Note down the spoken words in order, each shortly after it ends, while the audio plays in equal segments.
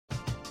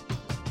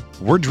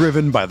We're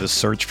driven by the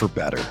search for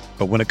better.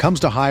 But when it comes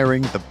to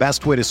hiring, the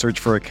best way to search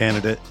for a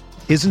candidate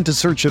isn't to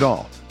search at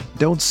all.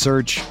 Don't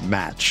search,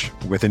 match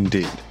with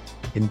Indeed.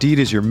 Indeed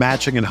is your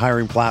matching and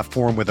hiring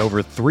platform with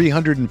over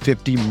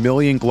 350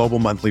 million global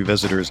monthly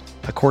visitors,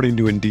 according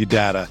to Indeed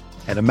data,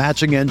 and a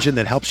matching engine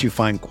that helps you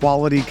find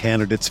quality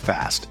candidates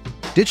fast.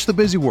 Ditch the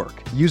busy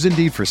work. Use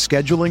Indeed for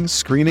scheduling,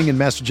 screening, and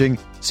messaging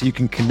so you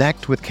can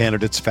connect with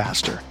candidates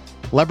faster.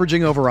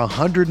 Leveraging over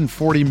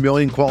 140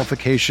 million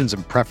qualifications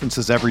and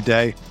preferences every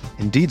day,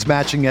 Indeed's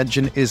matching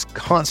engine is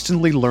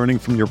constantly learning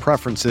from your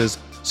preferences,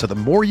 so the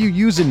more you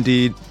use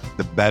Indeed,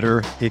 the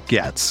better it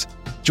gets.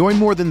 Join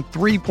more than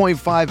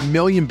 3.5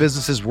 million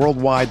businesses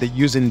worldwide that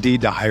use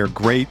Indeed to hire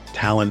great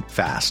talent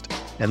fast.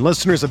 And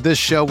listeners of this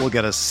show will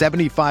get a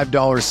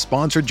 $75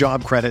 sponsored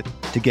job credit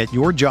to get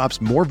your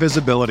jobs more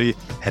visibility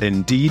at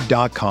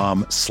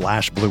Indeed.com/Blue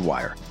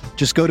Wire.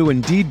 Just go to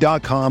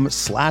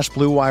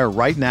Indeed.com/Blue Wire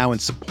right now and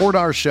support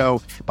our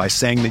show by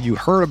saying that you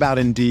heard about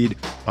Indeed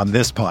on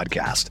this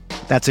podcast.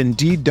 That's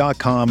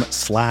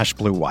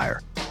Indeed.com/Blue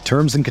Wire.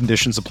 Terms and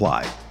conditions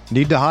apply.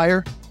 Need to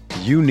hire?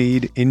 You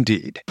need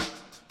Indeed.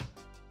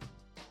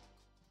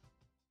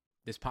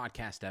 This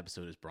podcast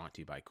episode is brought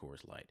to you by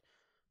Coors Light.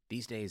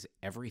 These days,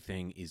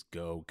 everything is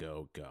go,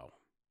 go, go.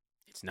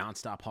 It's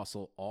nonstop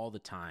hustle all the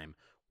time.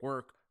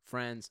 Work,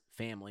 friends,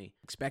 family,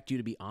 expect you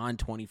to be on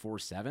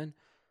 24/7.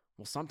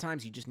 Well,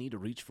 sometimes you just need to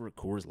reach for a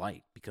Coors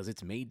Light because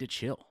it's made to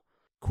chill.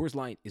 Coors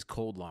Light is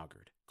cold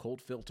lagered,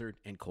 cold filtered,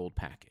 and cold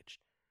packaged.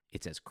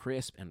 It's as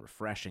crisp and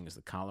refreshing as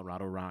the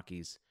Colorado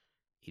Rockies.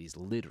 It is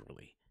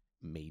literally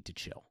made to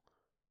chill.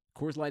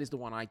 Coors Light is the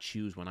one I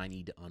choose when I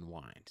need to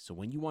unwind. So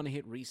when you want to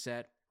hit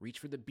reset, reach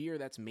for the beer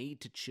that's made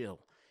to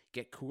chill.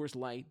 Get Coors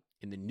Light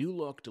in the new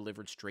look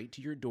delivered straight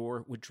to your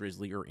door with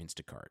Drizzly or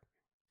Instacart.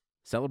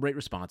 Celebrate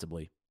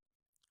responsibly.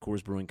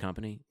 Coors Brewing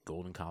Company,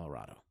 Golden,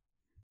 Colorado.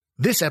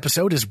 This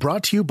episode is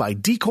brought to you by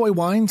Decoy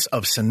Wines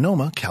of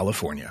Sonoma,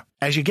 California.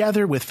 As you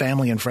gather with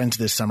family and friends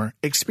this summer,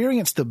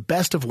 experience the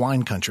best of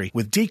wine country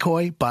with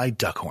Decoy by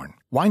Duckhorn.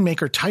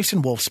 Winemaker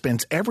Tyson Wolf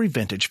spends every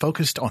vintage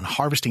focused on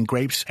harvesting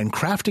grapes and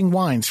crafting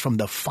wines from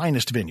the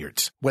finest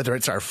vineyards. Whether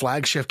it's our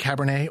flagship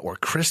Cabernet or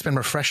crisp and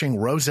refreshing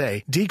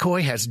Rosé,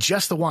 Decoy has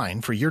just the wine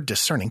for your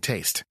discerning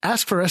taste.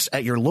 Ask for us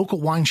at your local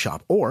wine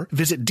shop or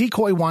visit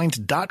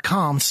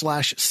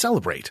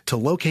decoywines.com/celebrate to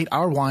locate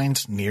our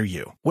wines near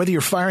you. Whether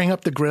you're firing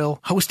up the grill,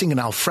 hosting an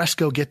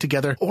alfresco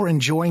get-together, or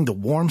enjoying the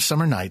warm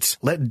summer nights,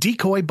 let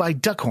Decoy by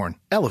Duckhorn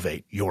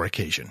elevate your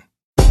occasion.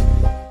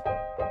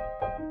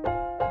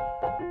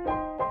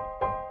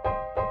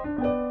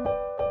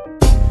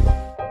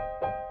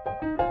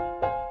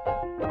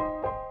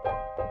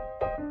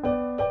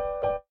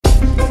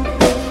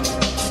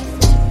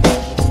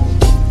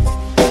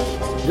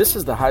 This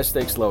is the High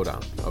Stakes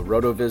Lowdown, a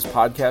RotoViz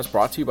podcast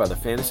brought to you by the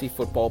Fantasy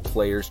Football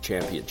Players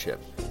Championship.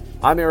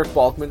 I'm Eric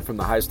Balkman from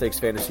the High Stakes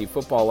Fantasy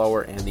Football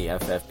Hour and the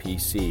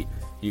FFPC.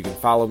 You can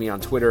follow me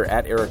on Twitter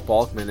at Eric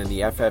Balkman and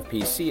the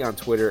FFPC on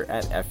Twitter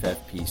at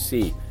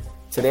FFPC.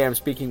 Today I'm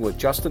speaking with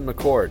Justin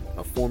McCord,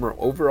 a former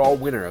overall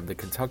winner of the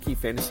Kentucky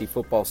Fantasy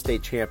Football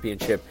State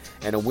Championship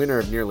and a winner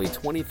of nearly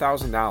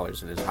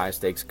 $20,000 in his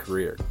high-stakes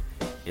career.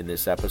 In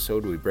this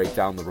episode, we break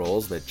down the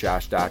roles that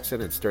Josh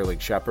Doctson and Sterling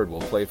Shepard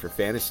will play for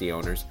fantasy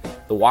owners,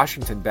 the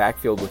Washington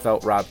backfield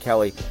without Rob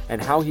Kelly, and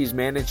how he's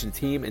managed the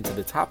team into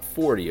the top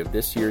 40 of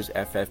this year's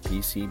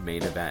FFPC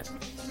main event.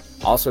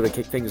 Also, to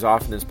kick things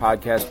off in this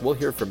podcast, we'll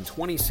hear from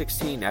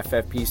 2016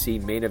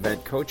 FFPC main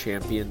event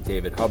co-champion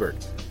David Hubbard,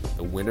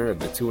 the winner of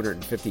the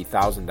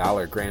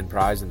 $250,000 grand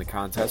prize in the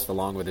contest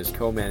along with his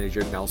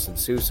co-manager Nelson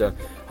Sousa.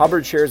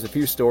 Hubbard shares a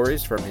few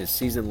stories from his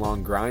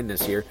season-long grind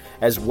this year,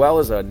 as well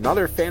as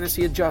another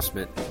fantasy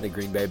adjustment in the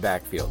Green Bay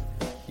backfield.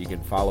 You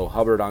can follow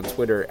Hubbard on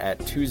Twitter at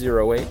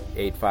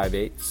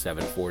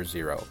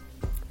 208-858-740.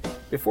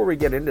 Before we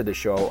get into the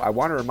show, I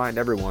want to remind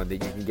everyone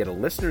that you can get a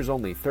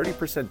listeners-only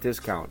 30%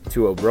 discount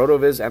to a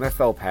RotoViz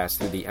NFL Pass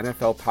through the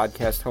NFL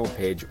Podcast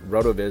homepage,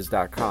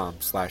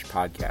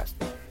 rotoviz.com/podcast.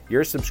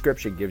 Your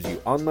subscription gives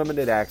you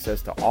unlimited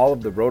access to all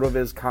of the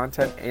RotoViz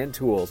content and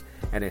tools,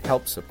 and it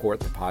helps support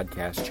the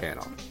podcast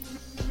channel.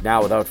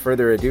 Now, without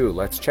further ado,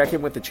 let's check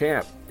in with the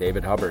champ,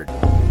 David Hubbard.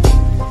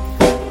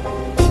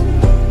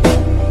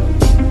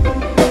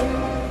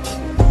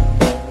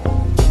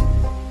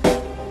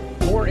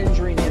 More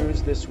injury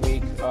news this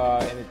week,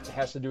 and it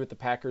has to do with the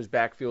Packers'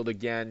 backfield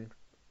again.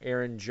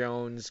 Aaron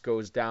Jones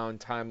goes down,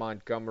 Ty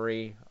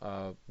Montgomery.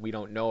 We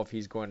don't know if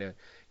he's going to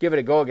give it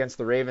a go against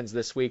the Ravens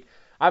this week.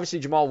 Obviously,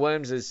 Jamal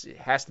Williams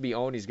has to be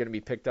owned. He's going to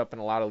be picked up in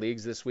a lot of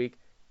leagues this week.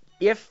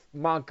 If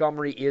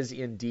Montgomery is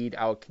indeed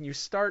out, can you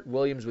start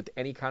Williams with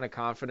any kind of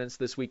confidence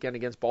this weekend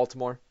against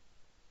Baltimore?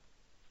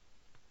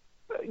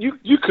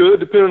 You could,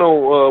 depending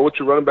on what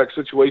your running back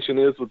situation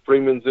is with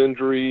Freeman's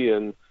injury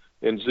and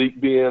Zeke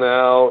being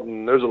out,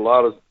 and there's a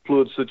lot of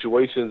fluid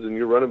situations, and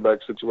your running back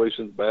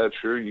situation's bad.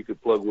 Sure, you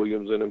could plug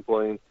Williams in and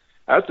playing.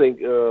 I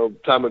think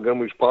Ty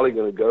Montgomery's probably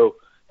going to go.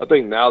 I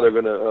think now they're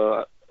going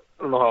to.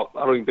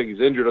 I don't even think he's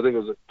injured. I think it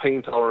was a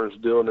pain tolerance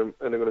deal, and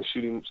they're going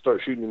to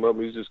start shooting him up.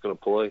 And he's just going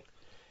to play.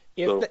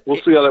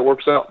 We'll see how that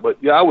works out. But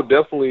yeah, I would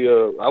definitely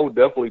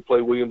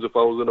play Williams if I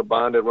was in a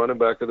bind at running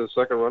back, at the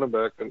second running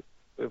back, and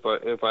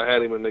if I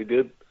had him and they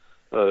did,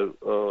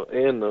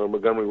 and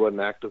Montgomery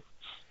wasn't active.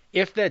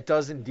 If that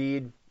does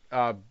indeed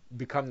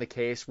become the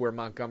case where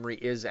Montgomery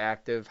is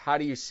active, how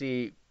do you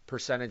see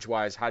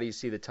percentage-wise? How do you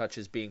see the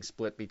touches being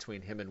split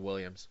between him and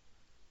Williams?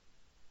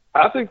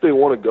 I think they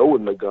want to go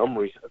with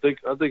Montgomery. I think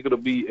it'll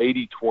be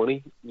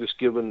 80-20, just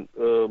giving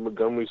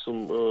Montgomery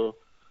some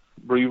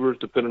breathers,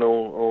 depending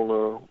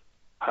on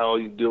how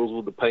he deals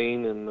with the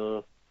pain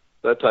and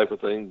that type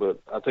of thing. But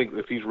I think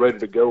if he's ready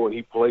to go and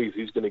he plays,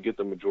 he's going to get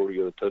the majority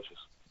of the touches.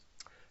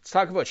 Let's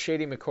talk about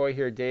Shady McCoy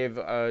here, Dave.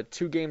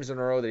 2 games in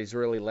a row that he's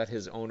really let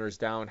his owners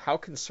down. How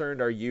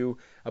concerned are you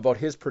about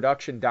his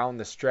production down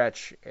the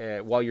stretch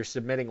while you're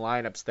submitting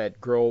lineups that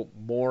grow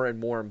more and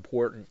more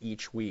important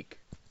each week?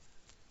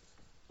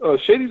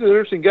 Shady's an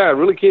interesting guy. I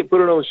really can't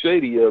put it on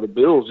Shady. The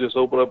Bills just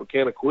opened up a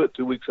can of quit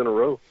 2 weeks in a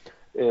row,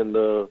 and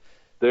the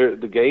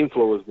game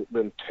flow has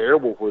been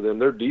terrible for them.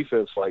 Their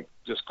defense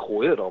just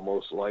quit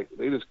almost. Like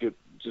they just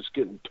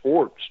getting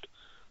torched.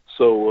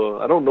 So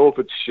I don't know if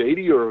it's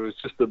Shady or if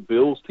it's just the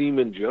Bills team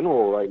in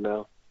general right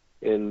now,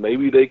 and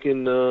maybe they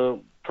can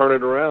turn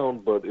it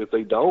around. But if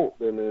they don't,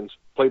 and then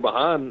play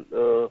behind,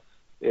 and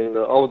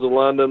the offensive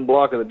line doesn't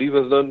block and the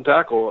defense doesn't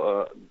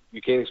tackle,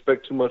 you can't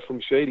expect too much from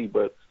Shady.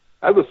 But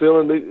I have a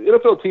feeling the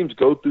NFL teams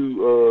go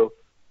through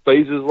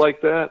phases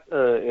like that,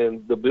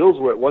 and the Bills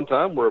were at one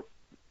time were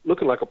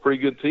looking like a pretty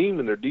good team,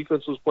 and their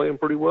defense was playing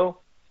pretty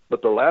well.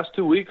 But the last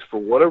 2 weeks, for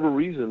whatever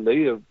reason,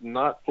 they have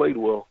not played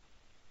well.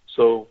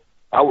 So,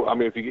 I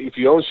mean, if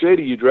you own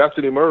Shady, you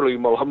drafted him early,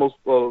 almost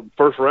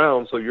first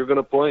round, so you're going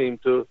to play him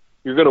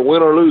you're going to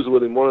win or lose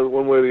with him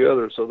one way or the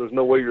other. So there's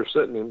no way you're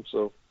sitting him.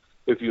 So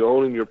if you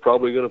own him, you're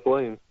probably going to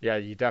play him. Yeah,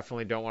 you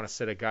definitely don't want to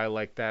sit a guy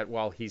like that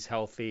while he's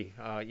healthy,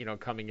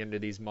 coming into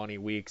these money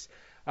weeks.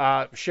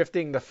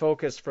 Shifting the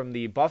focus from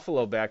the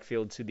Buffalo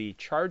backfield to the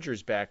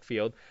Chargers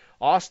backfield,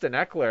 Austin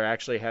Eckler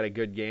actually had a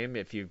good game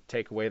if you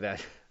take away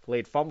that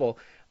late fumble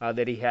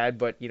that he had,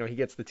 but he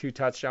gets the 2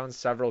 touchdowns,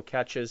 several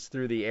catches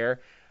through the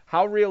air.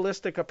 How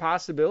realistic a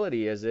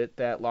possibility is it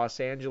that Los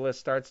Angeles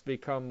starts to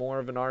become more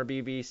of an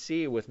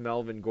RBBC with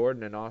Melvin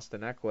Gordon and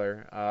Austin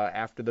Eckler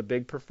after the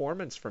big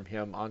performance from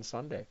him on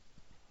Sunday?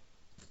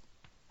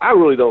 I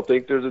really don't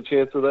think there's a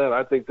chance of that.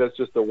 I think that's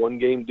just a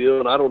one-game deal,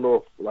 and I don't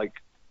know if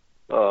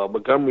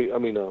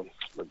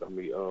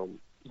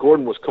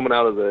Gordon was coming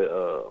out of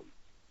the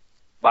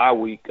bye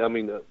week.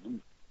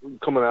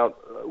 Coming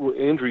out with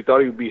injury,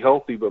 thought he would be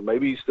healthy, but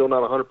maybe he's still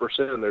not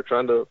 100%. And they're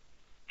trying to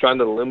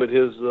limit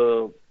his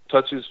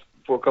touches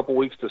for a couple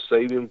weeks to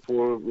save him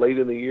for late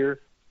in the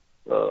year.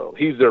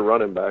 He's their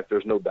running back.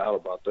 There's no doubt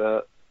about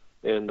that.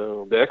 And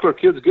the Eckler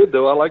kid's good,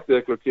 though. I like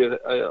the Eckler kid.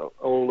 I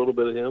own a little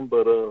bit of him,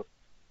 but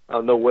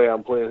no way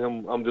I'm playing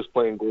him. I'm just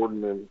playing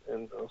Gordon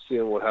and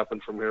seeing what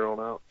happens from here on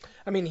out.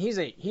 I mean, he's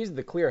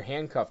the clear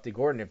handcuff to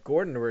Gordon. If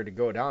Gordon were to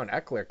go down,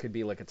 Eckler could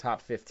be like a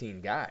top 15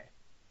 guy.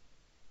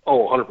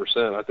 Oh,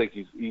 100%. I think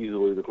he's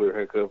easily the clear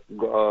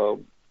handcuff.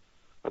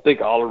 I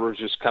think Oliver's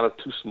just kind of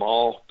too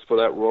small for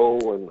that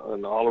role,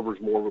 and Oliver's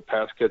more of a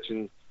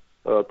pass-catching,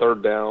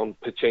 third down,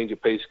 change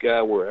of pace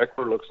guy, where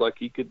Eckler looks like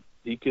he could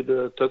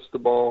touch the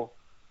ball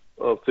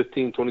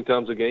 15, 20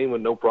 times a game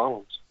with no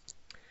problems.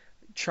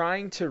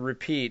 Trying to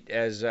repeat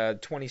as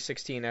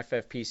 2016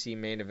 FFPC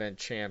main event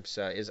champs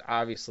is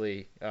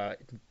obviously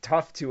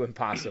tough to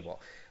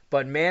impossible.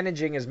 But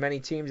managing as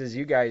many teams as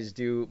you guys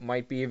do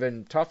might be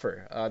even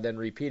tougher than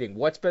repeating.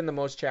 What's been the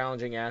most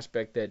challenging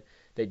aspect that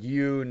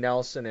you,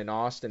 Nelson, and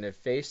Austin have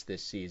faced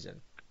this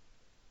season?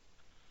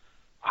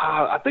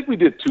 I think we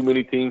did too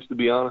many teams, to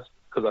be honest,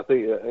 because I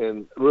think,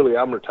 and really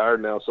I'm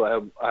retired now, so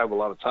I have a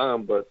lot of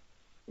time. But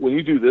when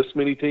you do this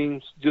many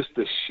teams, just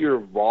the sheer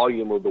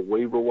volume of the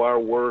waiver wire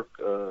work,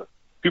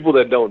 people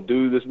that don't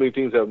do this many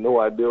teams have no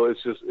idea.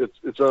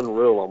 It's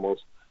unreal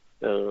almost.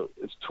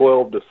 It's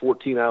 12 to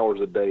 14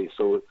 hours a day.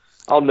 So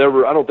I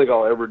don't think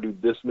I'll ever do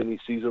this many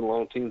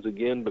season-long teams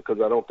again,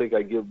 because I don't think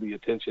I give the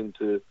attention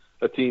to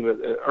a team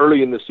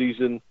early in the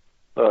season.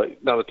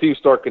 Now the teams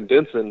start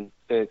condensing,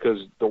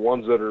 because the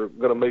ones that are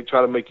going to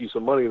try to make you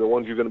some money are the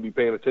ones you're going to be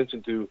paying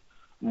attention to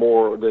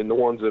more than the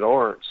ones that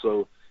aren't.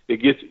 So it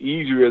gets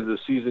easier as the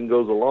season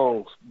goes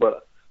along.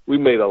 But we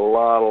made a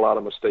lot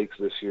of mistakes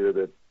this year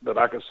that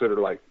I consider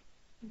like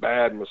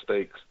bad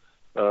mistakes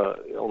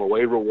on the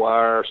waiver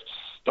wire,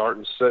 start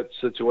and set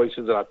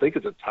situations. And I think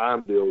it's a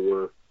time deal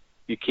where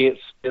you can't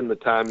spend the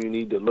time you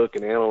need to look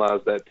and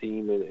analyze that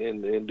team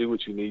and do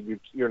what you need.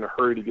 You're in a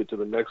hurry to get to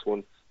the next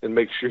one and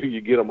make sure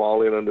you get them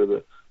all in under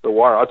the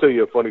wire. I'll tell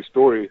you a funny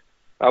story.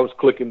 I was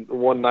clicking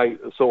one night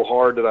so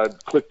hard that I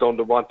clicked on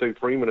Devontae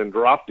Freeman and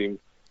dropped him,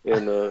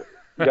 and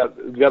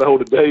got a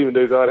hold of Dave, and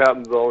that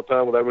happens all the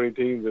time with that many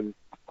teams. And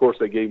of course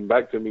they gave him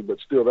back to me, but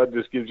still, that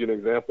just gives you an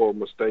example of a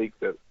mistake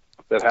that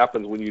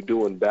happens when you're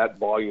doing that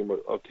volume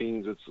of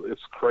teams.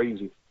 It's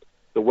crazy.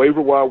 The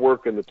waiver wire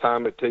work and the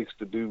time it takes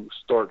to do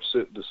start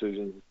sit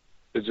decisions,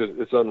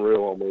 it's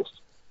unreal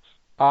almost.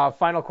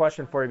 Final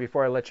question for you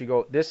before I let you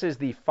go. This is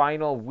the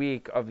final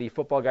week of the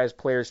Football Guys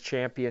Players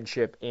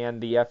Championship and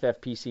the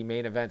FFPC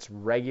main event's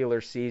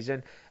regular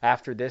season.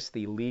 After this,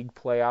 the league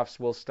playoffs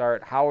will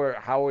start.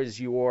 How is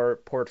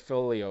your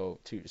portfolio,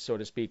 so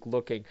to speak,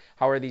 looking?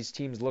 How are these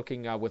teams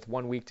looking with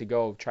 1 week to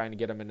go, trying to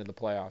get them into the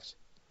playoffs?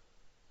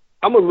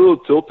 I'm a little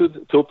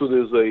tilted. Tilted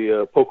is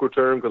a poker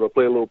term because I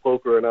play a little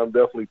poker, and I'm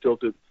definitely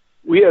tilted.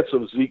 We had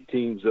some Zeke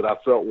teams that I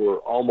felt were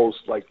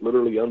almost like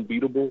literally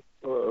unbeatable.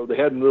 They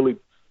hadn't really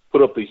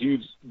put up the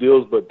huge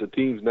deals, but the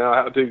teams now,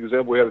 I'll take an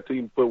example, we had a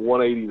team put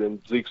 180, then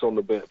Zeke's on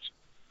the bench.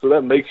 So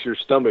that makes your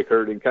stomach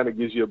hurt and kind of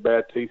gives you a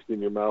bad taste in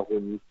your mouth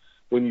when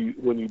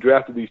you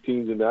drafted these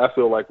teams, and I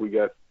feel like we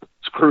got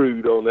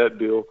screwed on that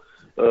deal.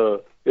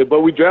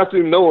 But we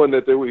drafted him knowing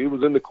that he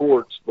was in the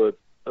courts, but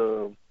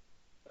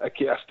I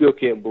still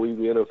can't believe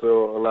the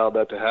NFL allowed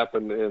that to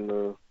happen,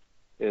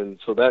 and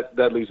so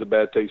that leaves a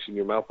bad taste in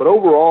your mouth. But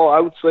overall,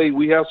 I would say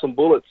we have some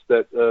bullets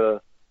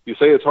that you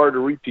say it's hard to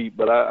repeat,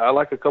 but I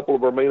like a couple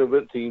of our main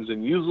event teams,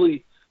 and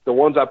usually the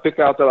ones I pick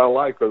out that I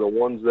like are the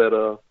ones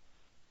that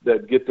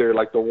get there.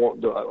 Like I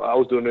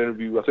was doing an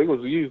interview, I think it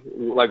was you,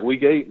 like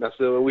week 8, and I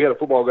said, well, we had a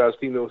Football Guys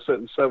team that was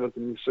sitting 7th,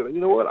 and you said, you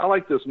know what, I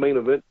like this main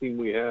event team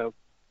we have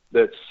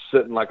that's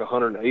sitting like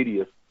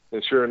 180th,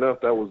 and sure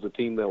enough, that was the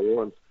team that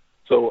won.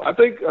 So I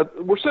think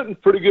we're sitting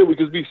pretty good. We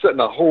could be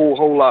sitting a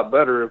whole lot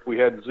better if we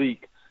had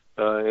Zeke,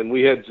 and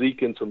we had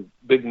Zeke in some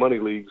big money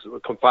leagues,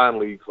 confined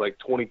leagues, like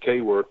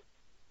 $20K worth.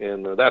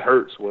 And that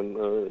hurts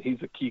when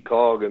he's a key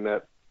cog, and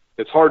that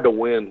it's hard to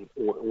win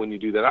when you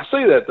do that. I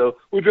say that, though.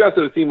 We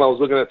drafted a team I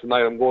was looking at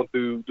tonight. I'm going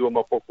through doing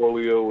my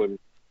portfolio and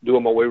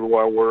doing my waiver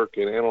wire work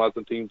and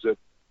analyzing teams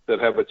that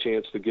have a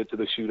chance to get to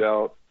the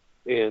shootout.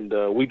 And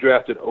we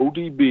drafted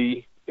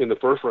ODB in the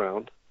first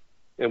round,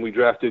 and we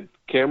drafted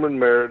Cameron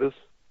Meredith,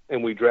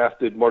 and we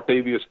drafted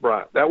Martavius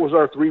Bryant. That was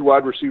our 3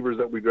 wide receivers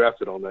that we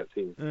drafted on that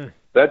team.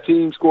 That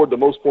team scored the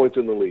most points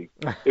in the league.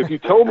 If you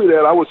told me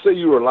that, I would say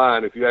you were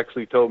lying if you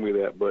actually told me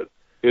that, but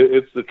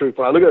it's the truth.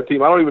 When I look at the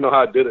team, I don't even know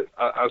how I did it.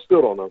 I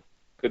still don't know.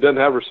 It doesn't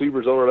have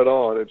receivers on it at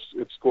all, and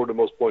it's scored the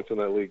most points in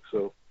that league.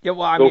 So yeah,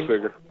 well, go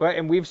figure.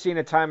 And we've seen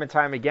it time and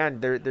time again.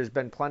 There's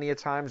been plenty of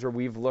times where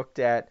we've looked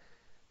at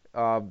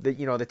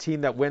the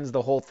team that wins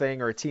the whole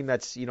thing, or a team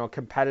that's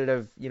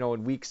competitive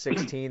in week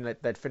 16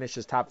 that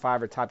finishes top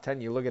 5 or top 10.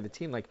 You look at the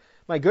team like,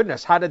 my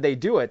goodness, how did they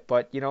do it?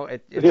 But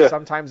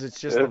sometimes it's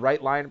just the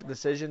right line of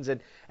decisions.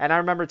 And I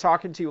remember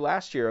talking to you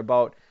last year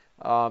about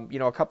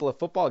a couple of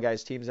Football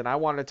Guys teams, and I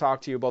wanted to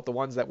talk to you about the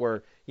ones that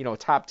were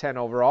top 10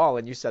 overall,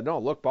 and you said, no,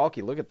 look,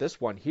 Balky, look at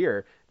this one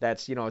here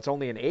that's it's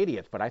only an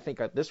 80th, but I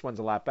think this one's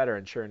a lot better.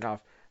 And sure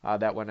enough,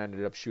 that one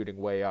ended up shooting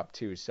way up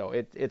too. So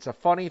it's a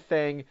funny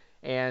thing.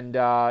 And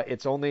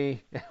it's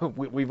only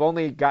we've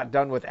only got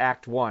done with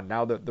Act 1.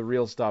 Now the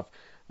real stuff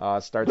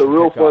starts. The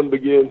real fun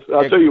begins.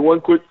 I'll tell you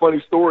one quick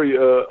funny story.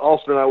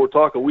 Austin and I were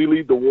talking. We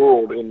lead the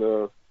world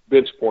in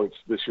bench points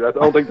this year. I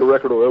don't think the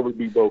record will ever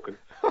be broken.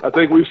 I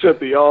think we've set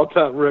the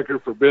all-time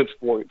record for bench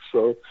points.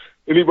 So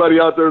anybody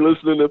out there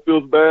listening that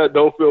feels bad,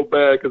 don't feel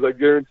bad, because I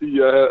guarantee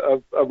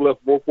you I've left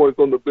more points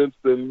on the bench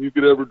than you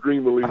could ever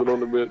dream of leaving on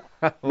the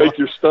bench. Make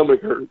your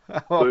stomach hurt.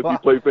 So if you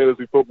play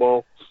fantasy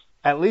football.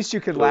 At least you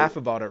can laugh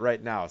about it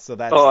right now. So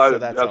that's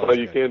that's all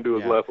you can do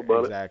is laugh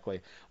about exactly.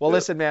 Well,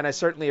 listen, man, I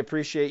certainly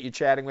appreciate you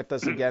chatting with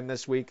us again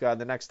this week.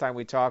 The next time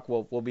we talk,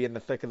 we'll be in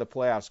the thick of the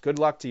playoffs. Good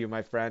luck to you,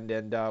 my friend,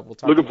 and we'll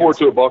talk. Looking forward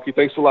to it, Balky.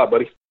 Thanks a lot,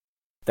 buddy.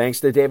 Thanks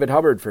to David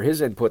Hubbard for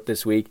his input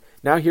this week.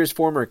 Now here's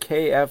former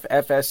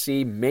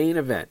KFFSC main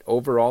event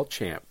overall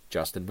champ,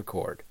 Justin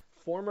McCord.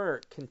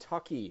 Former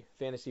Kentucky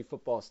fantasy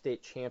football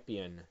state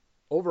champion,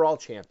 overall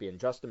champion,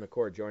 Justin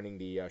McCord, joining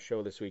the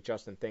show this week.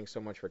 Justin, thanks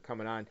so much for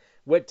coming on.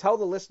 Tell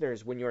the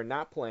listeners, when you're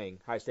not playing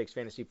high-stakes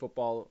fantasy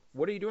football,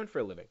 what are you doing for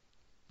a living?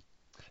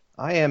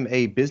 I am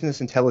a business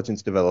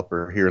intelligence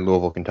developer here in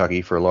Louisville,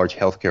 Kentucky, for a large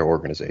healthcare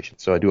organization.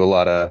 So I do a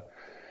lot of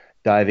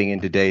diving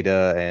into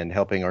data and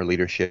helping our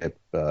leadership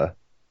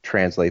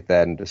translate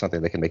that into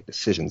something they can make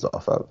decisions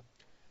off of.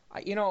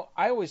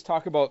 I always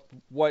talk about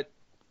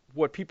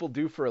what people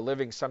do for a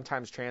living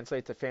sometimes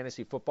translate to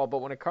fantasy football, but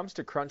when it comes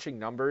to crunching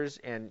numbers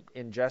and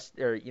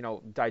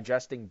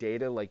digesting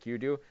data like you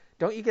do,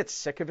 don't you get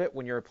sick of it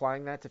when you're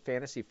applying that to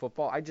fantasy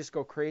football? I just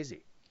go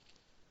crazy.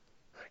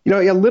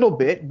 A little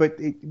bit, but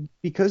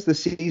because the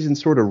season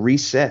sort of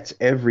resets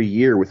every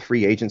year with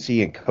free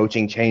agency and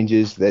coaching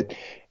changes, that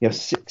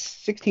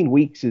 16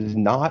 weeks is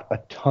not a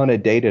ton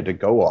of data to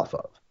go off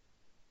of.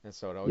 And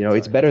so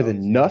it's better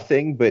than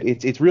nothing, but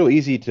it's real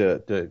easy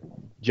to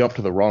jump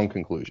to the wrong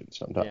conclusion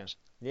sometimes.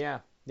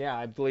 Yeah.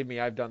 Believe me,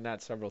 I've done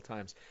that several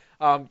times.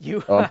 I'm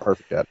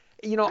perfect at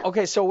it.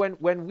 Okay. So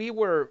when we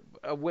were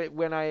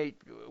when I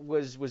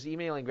was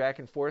emailing back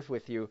and forth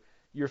with you,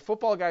 your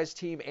Football Guys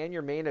team and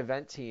your main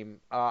event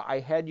team,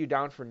 I had you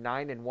down for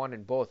 9-1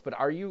 in both. But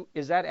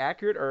is that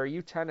accurate, or are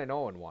you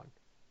 10-0-1?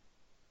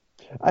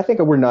 I think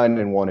we're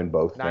 9-1 in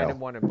both.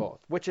 9-1 in both,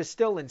 which is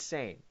still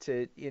insane.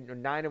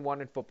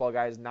 9-1 in Football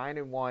Guys,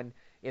 9-1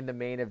 in the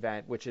main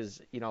event, which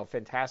is,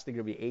 fantastic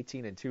to be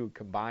 18-2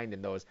 combined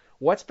in those.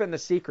 What's been the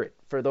secret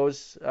for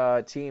those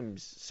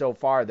teams so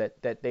far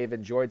that they've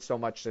enjoyed so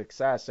much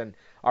success and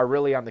are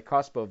really on the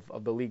cusp of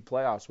the league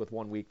playoffs with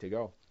 1 week to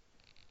go?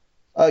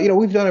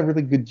 We've done a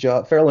really good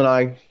job. Farrell and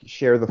I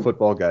share the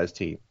football guys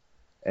team,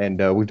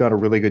 and we've done a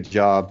really good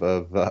job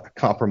of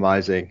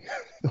compromising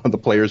on the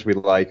players we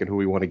like and who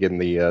we want to get in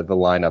the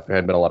lineup. There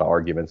hadn't been a lot of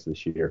arguments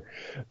this year,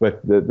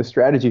 but the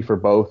strategy for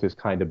both has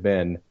kind of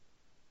been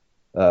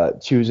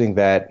choosing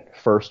that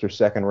first or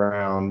second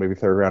round, maybe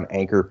third round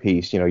anchor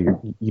piece.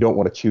 You don't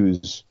want to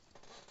choose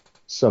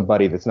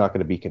somebody that's not going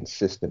to be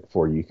consistent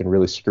for you. You can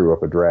really screw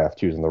up a draft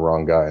choosing the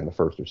wrong guy in the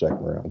first or second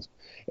rounds.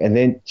 And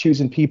then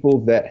choosing people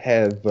that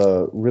have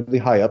really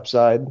high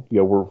upside.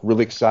 We're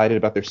really excited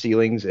about their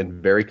ceilings and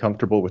very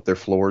comfortable with their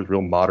floors,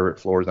 real moderate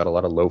floors, not a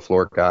lot of low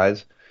floor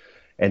guys.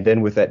 And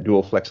then with that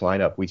dual flex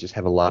lineup, we just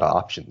have a lot of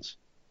options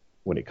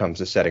when it comes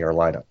to setting our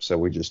lineup. So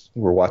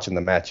we're watching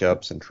the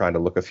matchups and trying to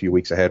look a few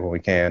weeks ahead when we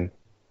can,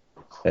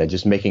 and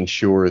just making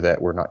sure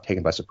that we're not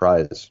taken by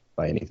surprise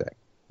by anything.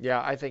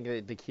 Yeah, I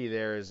think the key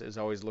there is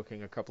always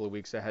looking a couple of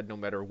weeks ahead, no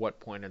matter what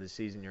point of the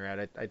season you're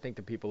at. I think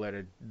the people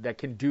that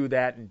can do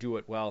that and do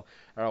it well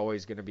are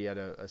always going to be at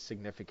a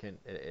significant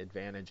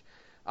advantage.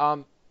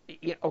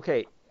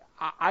 Okay,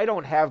 I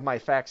don't have my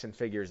facts and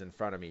figures in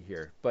front of me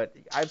here, but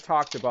I've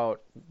talked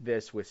about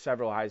this with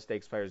several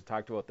high-stakes players. I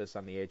talked about this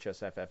on the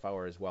HSFF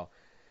Hour as well.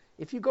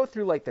 If you go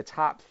through like the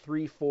top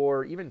 3,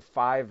 4, even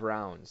 5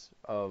 rounds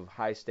of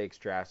high-stakes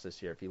drafts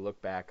this year, if you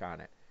look back on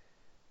it,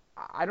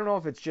 I don't know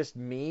if it's just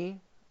me,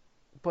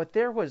 but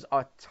there was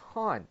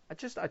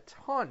just a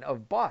ton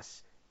of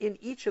busts in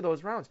each of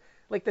those rounds.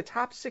 Like the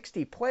top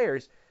 60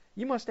 players,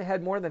 you must have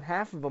had more than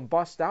half of them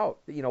bust out,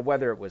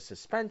 whether it was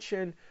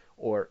suspension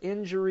or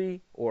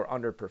injury or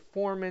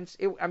underperformance.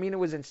 It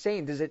was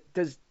insane. Does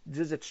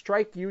it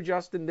strike you,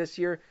 Justin, this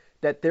year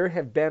that there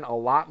have been a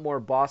lot more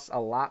busts, a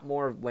lot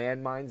more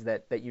landmines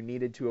that you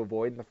needed to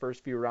avoid in the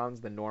first few rounds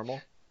than normal?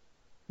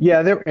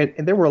 Yeah,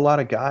 there were a lot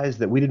of guys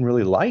that we didn't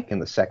really like in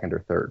the second or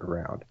third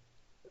round.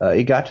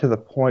 It got to the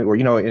point where,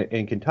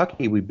 in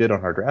Kentucky, we bid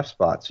on our draft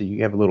spot, so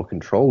you have a little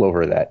control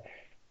over that.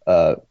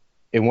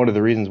 And one of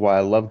the reasons why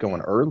I love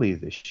going early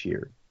this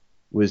year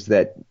was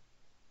that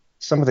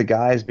some of the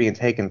guys being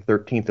taken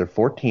 13th or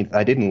 14th,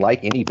 I didn't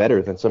like any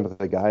better than some of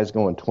the guys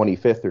going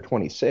 25th or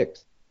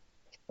 26th.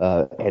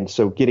 And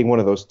so getting one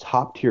of those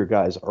top-tier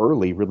guys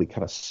early really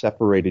kind of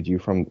separated you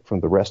from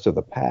the rest of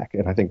the pack,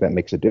 and I think that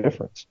makes a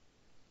difference.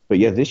 But,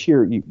 yeah, this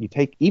year you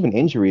take even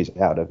injuries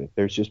out of it.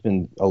 There's just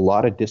been a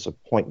lot of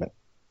disappointment.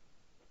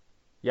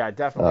 Yeah,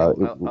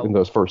 definitely. In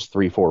those first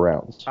 3-4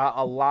 rounds.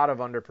 A lot of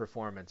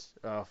underperformance,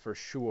 for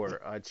sure.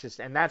 It's just,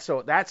 and that's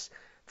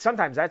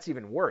sometimes that's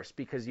even worse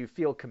because you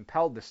feel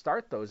compelled to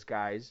start those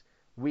guys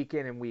week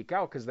in and week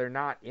out because they're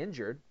not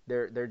injured.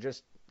 They're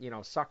just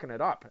sucking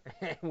it up,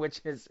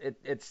 which is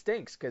it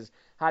stinks because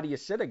how do you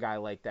sit a guy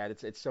like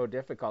that? It's so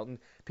difficult. And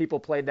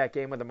people played that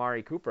game with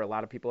Amari Cooper. A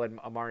lot of people had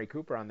Amari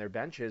Cooper on their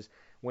benches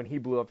when he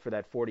blew up for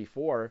that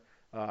 44.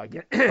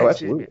 Against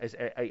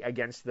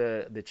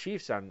the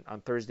Chiefs on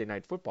Thursday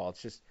Night Football.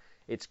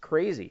 It's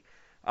crazy.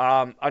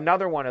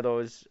 Another one of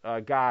those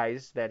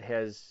guys that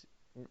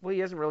he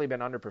hasn't really been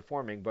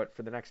underperforming, but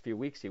for the next few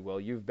weeks he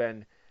will. You've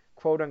been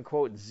quote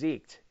unquote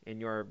zeked in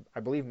your, I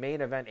believe,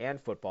 main event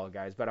and football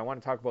guys, but I want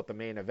to talk about the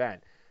main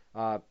event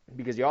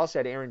because you also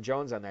had Aaron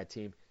Jones on that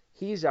team.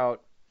 He's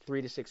out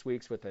 3 to 6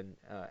 weeks with an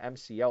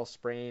MCL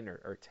sprain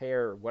or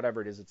tear or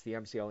whatever it is. It's the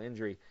MCL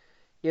injury.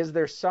 Is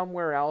there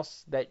somewhere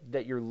else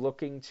that you're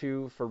looking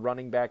to for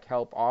running back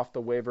help off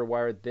the waiver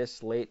wire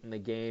this late in the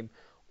game?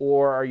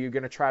 Or are you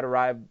going to try to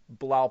ride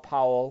Bilal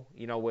Powell,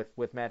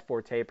 with Matt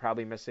Forte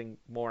probably missing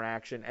more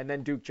action, and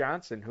then Duke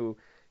Johnson, who,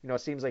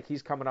 seems like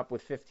he's coming up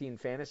with 15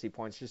 fantasy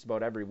points just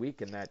about every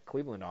week in that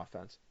Cleveland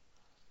offense?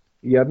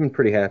 Yeah, I've been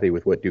pretty happy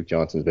with what Duke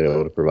Johnson's been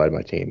able to provide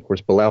my team. Of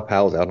course, Bilal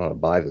Powell's out on a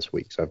bye this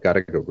week, so I've got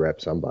to go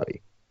grab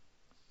somebody.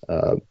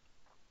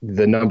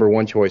 The number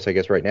one choice, I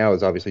guess, right now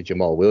is obviously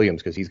Jamal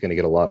Williams because he's going to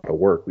get a lot of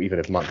work, even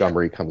if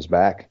Montgomery comes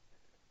back.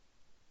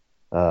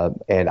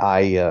 And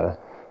I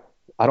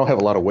don't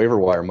have a lot of waiver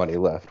wire money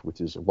left,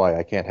 which is why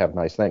I can't have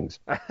nice things.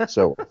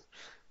 So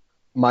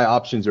my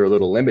options are a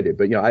little limited.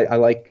 But, I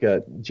like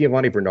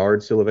Giovanni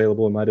Bernard still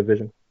available in my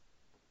division.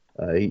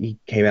 He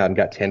came out and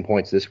got 10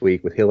 points this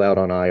week with Hill out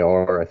on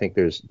IR. I think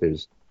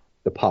there's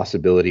the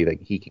possibility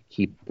that he can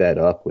keep that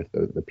up with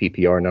the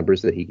PPR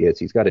numbers that he gets.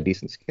 He's got a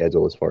decent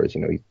schedule as far as,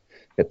 he's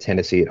got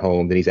Tennessee at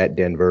home, then he's at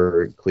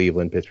Denver,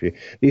 Cleveland, Pittsburgh.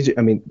 The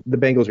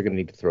Bengals are going to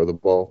need to throw the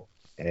ball,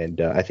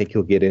 and I think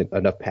he'll get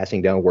enough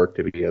passing down work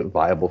to be a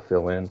viable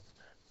fill-in.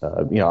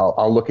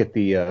 I'll look at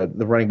the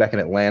running back in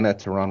Atlanta,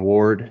 Teron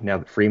Ward. Now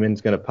that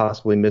Freeman's going to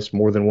possibly miss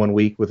more than 1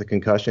 week with a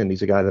concussion,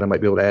 he's a guy that I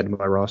might be able to add to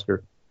my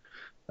roster.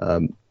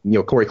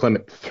 Corey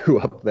Clement threw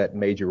up that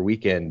major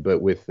weekend,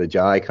 but with the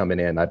Jai coming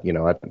in,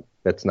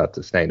 that's not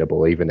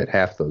sustainable even at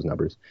half those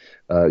numbers.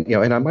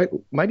 And I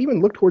might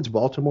even look towards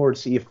Baltimore to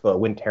see if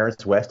when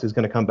Terrence West is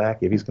going to come back,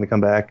 if he's going to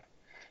come back,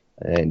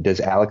 and does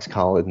Alex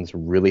Collins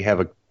really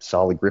have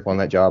solid grip on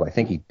that job. I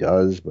think he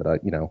does, but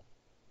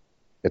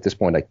at this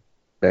point,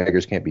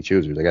 beggars can't be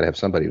choosers. I got to have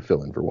somebody to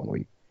fill in for 1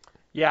 week.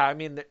 Yeah, I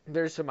mean,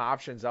 there's some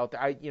options out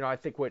there. I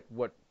think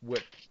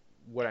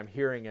what I'm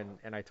hearing,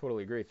 and I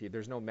totally agree with you.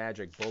 There's no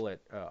magic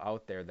bullet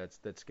out there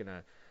that's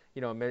gonna,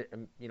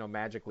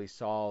 magically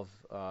solve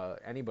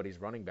anybody's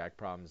running back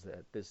problems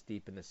this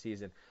deep in the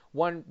season.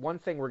 One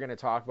thing we're going to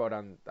talk about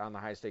on the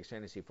High Stakes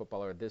Fantasy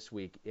Football Hour this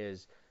week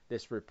is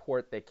this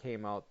report that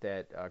came out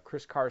that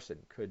Chris Carson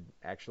could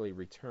actually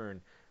return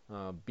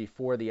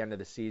before the end of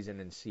the season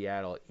in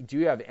Seattle. Do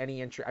you have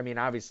any interest? I mean,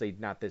 obviously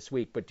not this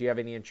week, but do you have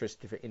any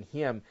interest in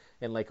him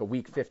in like a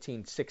Week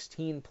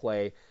 15-16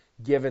 play,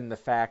 given the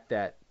fact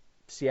that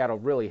Seattle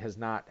really has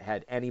not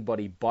had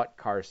anybody but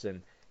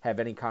Carson have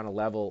any kind of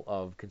level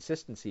of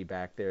consistency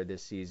back there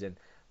this season,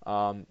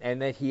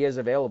 and that he is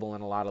available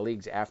in a lot of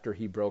leagues after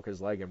he broke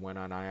his leg and went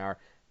on IR?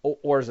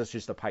 Or is this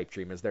just a pipe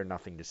dream? Is there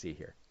nothing to see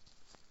here?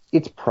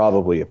 It's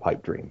probably a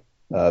pipe dream.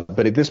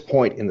 But at this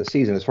point in the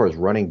season, as far as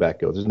running back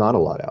goes, there's not a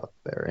lot out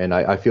there. And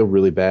I feel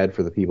really bad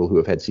for the people who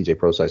have had C.J.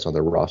 Prosise on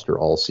their roster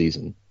all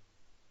season,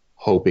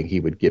 hoping he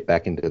would get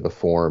back into the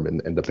form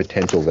and the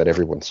potential that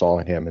everyone saw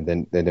in him.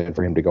 And then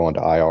for him to go on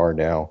to IR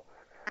now,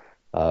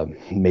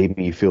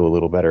 maybe you feel a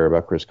little better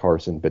about Chris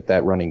Carson. But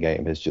that running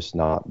game has just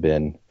not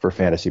been, for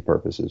fantasy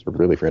purposes, or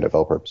really for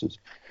NFL purposes,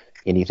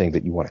 anything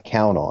that you want to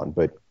count on.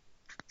 But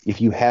if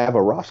you have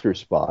a roster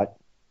spot,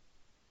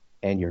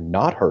 and you're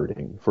not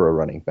hurting for a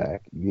running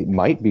back, it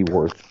might be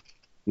worth,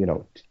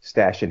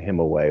 stashing him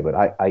away. But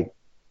I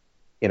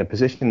in a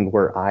position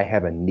where I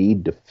have a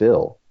need to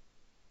fill,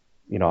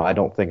 I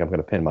don't think I'm going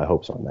to pin my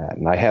hopes on that.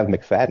 And I have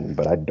McFadden,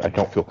 but I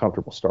don't feel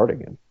comfortable starting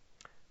him.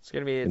 It's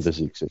going to be in the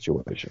Zeke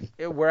situation.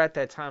 We're at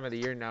that time of the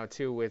year now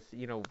too. With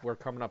we're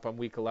coming up on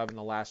Week 11,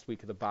 the last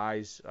week of the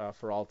byes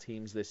for all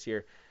teams this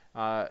year.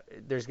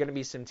 There's going to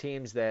be some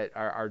teams that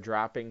are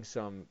dropping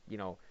some,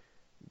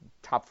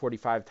 top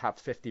 45, top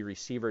 50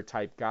 receiver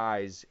type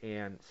guys,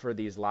 and for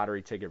these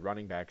lottery ticket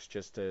running backs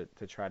just to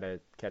try to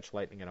catch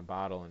lightning in a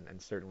bottle. And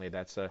certainly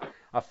that's a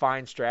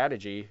fine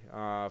strategy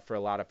for a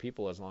lot of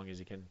people, as long as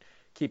you can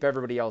keep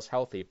everybody else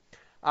healthy.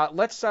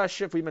 Let's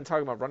shift. We've been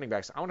talking about running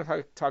backs. I want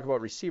to talk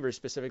about receivers,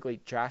 specifically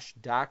Josh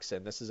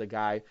Doctson. This is a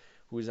guy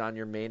who's on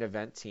your main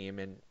event team,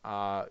 and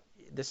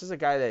this is a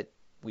guy that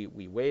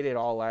we waited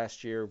all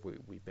last year.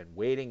 We've been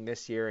waiting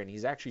this year, and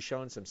he's actually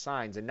shown some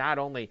signs. And not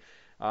only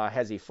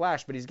has he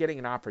flashed, but he's getting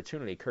an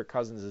opportunity. Kirk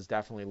Cousins is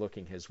definitely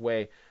looking his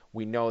way.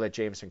 We know that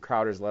Jamison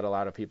Crowder's let a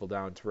lot of people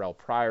down. Terrell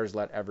Pryor's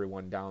let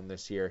everyone down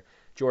this year.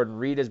 Jordan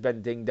Reed has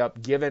been dinged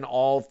up. Given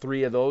all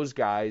three of those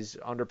guys'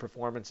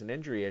 underperformance and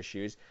injury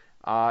issues,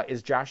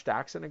 is Josh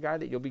Doctson a guy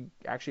that you'll be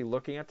actually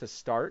looking at to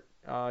start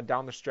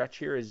down the stretch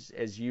here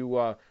as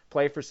you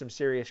play for some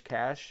serious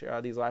cash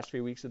these last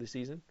few weeks of the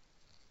season?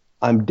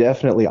 I'm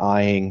definitely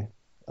eyeing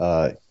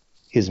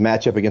his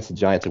matchup against the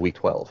Giants in Week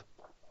 12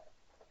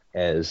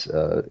 as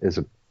a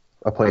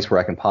place where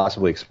I can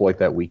possibly exploit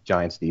that weak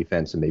Giants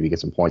defense and maybe get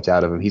some points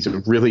out of him. He's a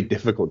really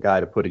difficult guy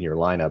to put in your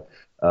lineup.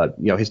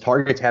 His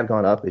targets have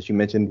gone up, as you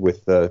mentioned,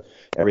 with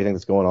everything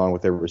that's going on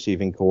with their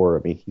receiving core.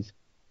 I mean, he's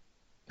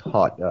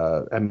caught.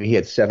 He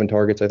had 7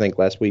 targets, I think,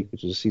 last week,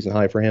 which was a season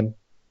high for him.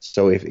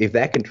 So if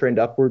that can trend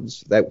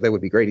upwards, that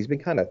would be great. He's been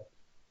kind of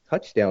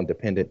touchdown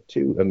dependent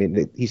too. I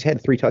mean, he's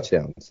had 3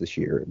 touchdowns this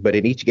year, but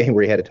in each game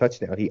where he had a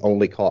touchdown, he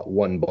only caught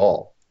 1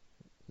 ball.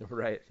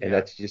 Right. And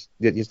that's just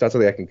not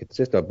something I can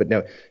consist of. But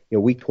now,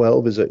 Week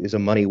 12 is a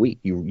money week.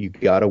 You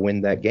got to win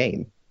that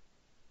game.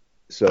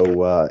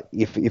 So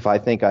if I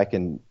think I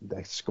can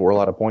score a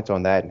lot of points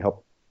on that and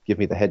help give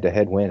me the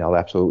head-to-head win, I'll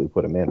absolutely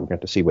put him in. We're going to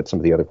have to see what some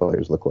of the other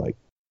players look like.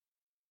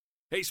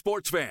 Hey,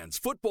 sports fans,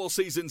 football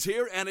season's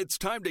here, and it's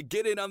time to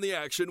get in on the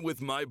action with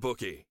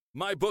MyBookie.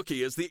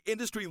 MyBookie is the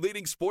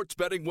industry-leading sports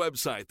betting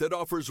website that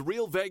offers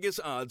real Vegas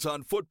odds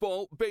on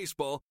football,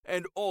 baseball,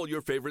 and all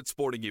your favorite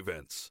sporting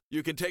events.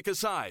 You can take a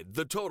side,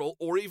 the total,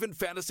 or even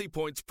fantasy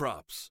points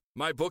props.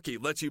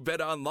 MyBookie lets you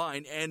bet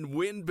online and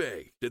win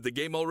big. Did the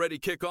game already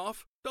kick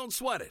off? Don't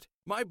sweat it.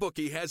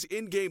 MyBookie has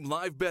in-game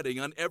live betting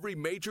on every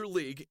major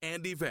league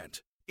and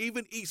event,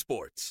 even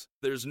esports.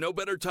 There's no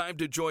better time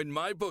to join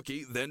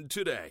MyBookie than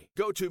today.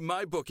 Go to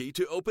MyBookie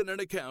to open an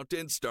account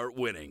and start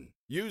winning.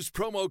 Use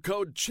promo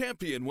code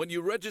CHAMPION when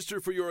you register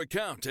for your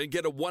account and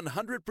get a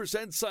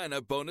 100%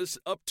 sign-up bonus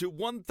up to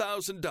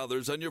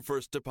 $1,000 on your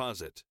first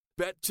deposit.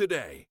 Bet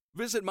today.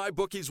 Visit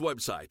MyBookie's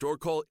website or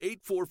call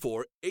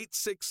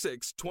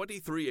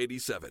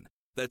 844-866-2387.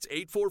 That's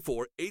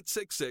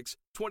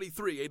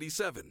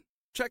 844-866-2387.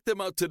 Check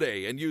them out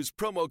today and use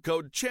promo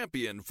code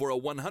CHAMPION for a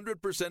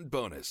 100%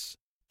 bonus.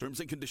 Terms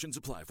and conditions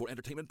apply for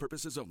entertainment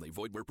purposes only.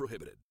 Void where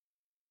prohibited.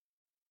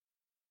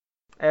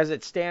 As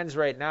it stands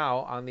right now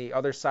on the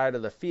other side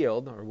of the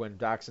field, or when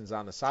Dockson's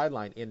on the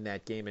sideline in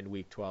that game in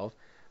Week 12,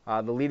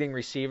 the leading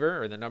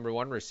receiver, or the number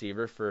 1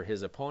 receiver for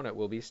his opponent,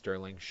 will be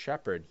Sterling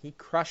Shepard. He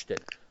crushed it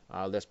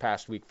this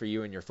past week for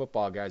you in your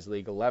Football Guys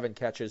League. 11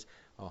 catches,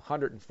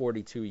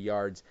 142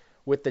 yards.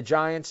 With the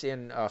Giants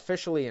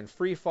officially in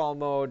free fall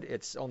mode,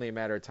 it's only a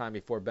matter of time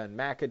before Ben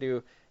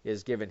McAdoo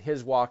is given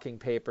his walking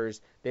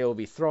papers. They will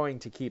be throwing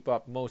to keep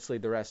up mostly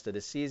the rest of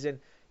the season.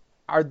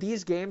 Are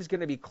these games going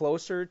to be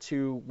closer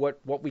to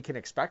what we can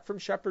expect from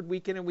Shepard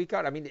week in and week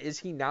out? I mean, is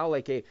he now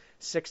like a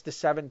 6 to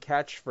 7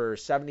 catch for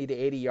 70 to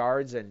 80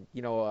 yards and,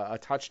 a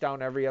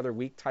touchdown every other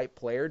week type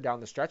player down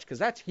the stretch? Because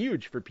that's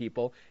huge for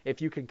people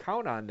if you can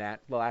count on that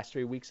the last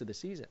 3 weeks of the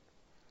season.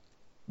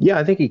 Yeah,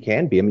 I think he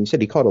can be. I mean, you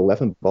said he caught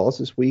 11 balls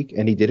this week,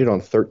 and he did it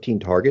on 13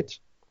 targets.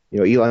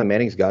 Eli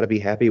Manning's got to be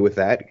happy with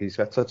that because he's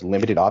got such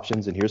limited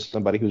options, and here's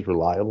somebody who's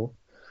reliable.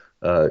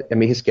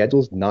 His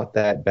schedule's not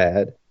that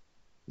bad.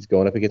 He's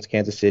going up against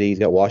Kansas City. He's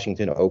got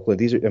Washington, Oakland.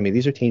 These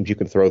are teams you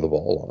can throw the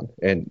ball on,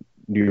 and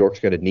New York's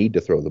going to need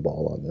to throw the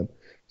ball on them.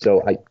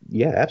 So,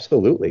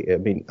 absolutely. I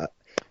mean,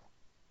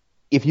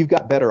 if you've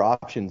got better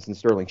options than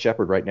Sterling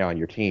Shepard right now on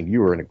your team,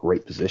 you are in a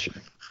great position.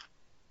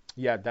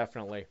 Yeah,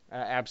 definitely.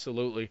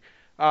 Absolutely.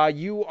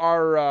 You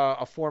are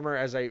a former,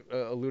 as I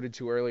alluded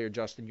to earlier,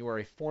 Justin, you are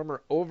a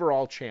former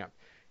overall champ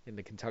in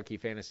the Kentucky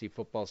Fantasy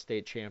Football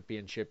State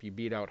Championship. You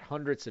beat out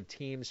hundreds of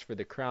teams for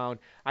the crown.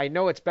 I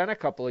know it's been a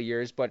couple of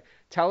years, but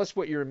tell us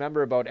what you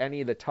remember about any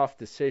of the tough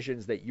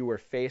decisions that you were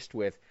faced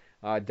with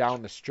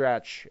down the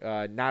stretch,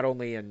 not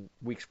only in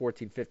weeks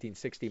 14, 15,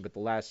 16, but the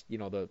last,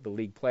 the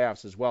league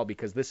playoffs as well,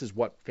 because this is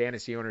what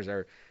fantasy owners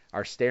are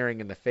staring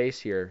in the face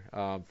here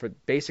for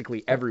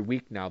basically every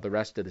week now, the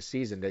rest of the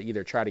season, to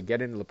either try to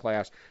get into the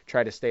playoffs,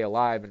 try to stay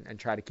alive, and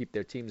try to keep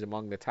their teams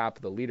among the top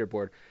of the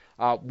leaderboard.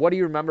 What do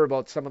you remember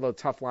about some of the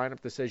tough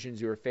lineup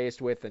decisions you were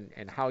faced with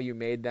and how you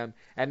made them?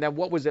 And then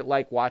what was it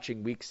like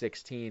watching Week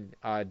 16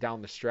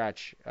 down the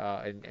stretch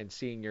and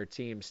seeing your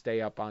team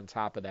stay up on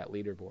top of that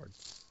leaderboard?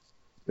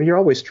 I mean, you're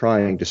always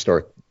trying to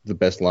start the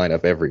best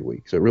lineup every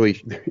week, so it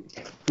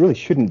really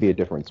shouldn't be a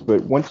difference.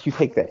 But once you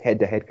take that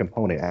head-to-head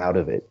component out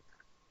of it,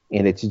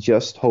 and it's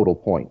just total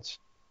points,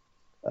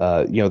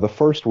 the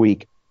first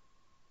week,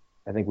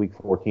 I think week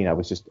 14, I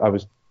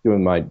was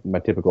doing my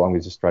typical, I'm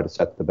going to just try to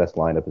set the best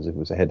lineup as if it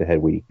was a head-to-head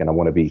week, and I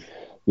want to be,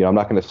 I'm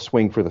not going to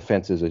swing for the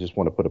fences. I just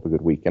want to put up a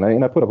good week, and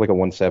I put up like a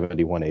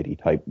 170,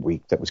 180 type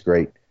week. That was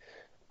great,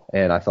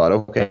 and I thought,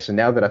 okay, so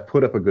now that I've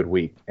put up a good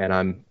week, and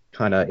I'm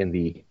kind of in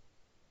the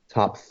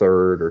top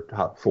third or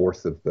top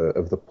fourth of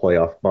the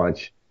playoff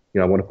bunch,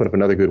 I want to put up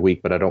another good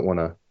week, but I don't want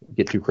to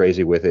get too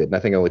crazy with it, and I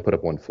think I only put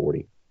up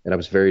 140, and I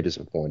was very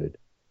disappointed,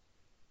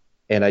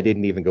 and I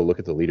didn't even go look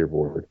at the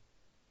leaderboard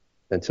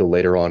until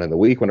later on in the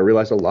week when I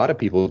realized a lot of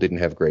people didn't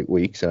have great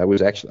weeks, and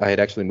I had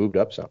actually moved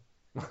up some.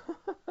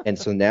 And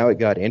so now it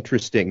got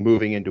interesting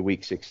moving into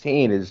week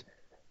 16 is,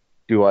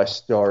 do I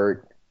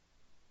start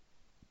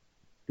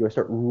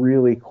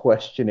really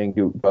questioning,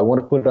 do I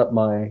want to put up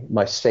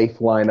my safe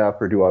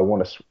lineup, or do I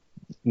want to,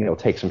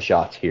 take some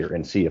shots here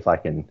and see if I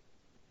can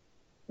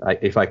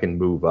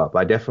move up?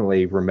 I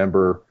definitely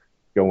remember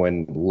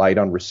going light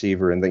on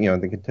receiver, and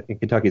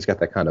Kentucky's got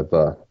that kind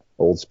of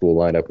old school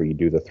lineup where you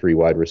do the 3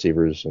 wide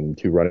receivers and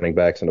 2 running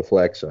backs and a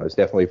flex. So I was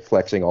definitely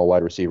flexing all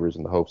wide receivers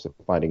in the hopes of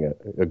finding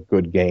a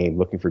good game,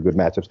 looking for good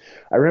matchups.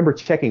 I remember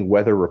checking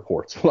weather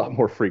reports a lot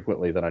more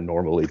frequently than I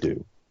normally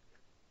do,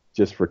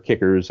 just for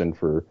kickers and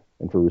for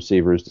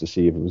receivers to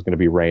see if it was going to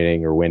be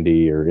raining or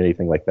windy or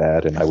anything like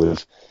that. And I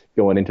was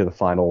going into the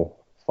final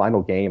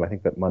game, I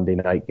think that Monday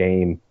night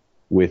game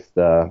with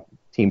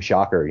Team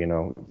Shocker,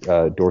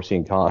 Dorsey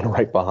and Kahn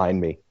right behind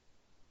me.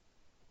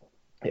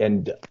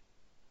 And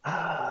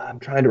I'm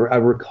trying to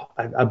recall.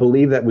 I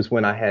believe that was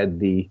when I had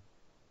the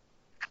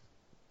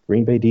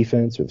Green Bay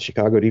defense or the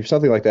Chicago defense,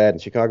 something like that.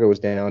 And Chicago was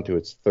down to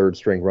its 3rd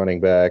string running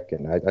back,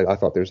 and I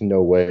thought there's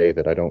no way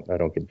that I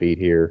don't get beat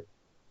here.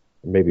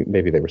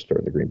 Maybe they were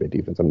starting the Green Bay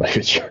defense. I'm not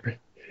even sure.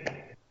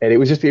 And it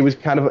was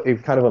kind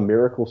of a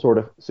miracle sort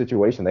of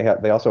situation.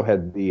 They also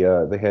had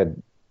the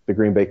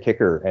Green Bay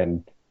kicker,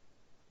 and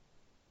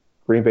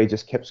Green Bay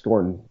just kept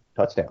scoring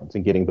touchdowns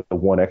and getting the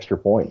 1 extra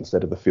point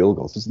instead of the field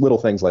goals. Just little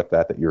things like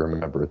that you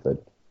remember that.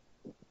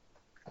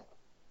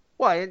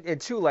 Well,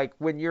 and too, like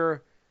when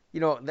you're,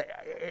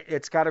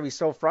 it's got to be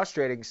so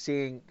frustrating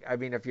seeing. I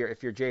mean, if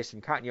you're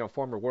Jason Kahn,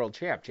 former world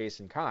champ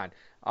Jason Kahn,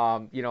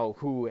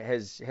 who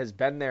has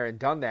been there and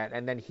done that,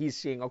 and then he's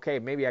seeing, okay,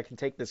 maybe I can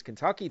take this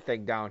Kentucky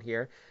thing down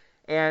here,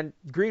 and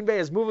Green Bay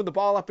is moving the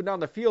ball up and down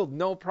the field,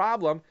 no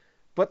problem.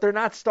 But they're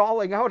not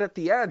stalling out at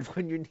the end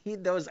when you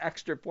need those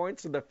extra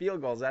points and the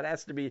field goals. That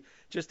has to be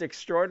just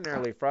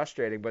extraordinarily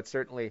frustrating, but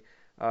certainly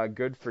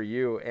good for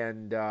you,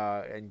 and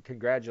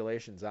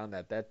congratulations on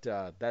that.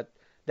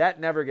 That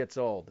never gets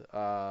old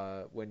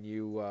when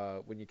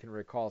you can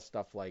recall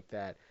stuff like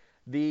that.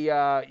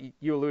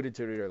 You alluded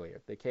to it earlier.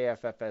 The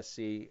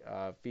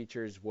KFFSC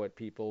features what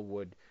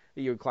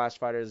you would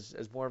classify it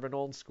as more of an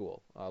old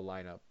school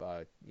lineup.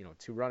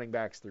 2 running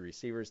backs, 3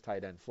 receivers,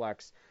 tight end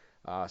flex.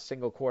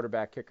 Single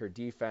quarterback, kicker,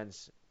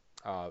 defense,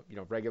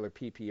 regular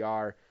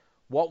PPR.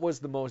 What was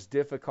the most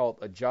difficult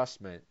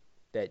adjustment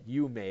that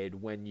you made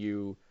when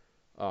you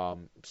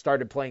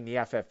started playing the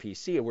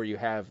FFPC, where you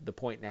have the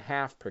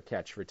 1.5 per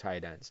catch for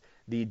tight ends,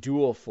 the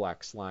dual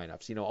flex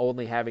lineups,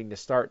 only having to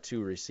start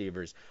 2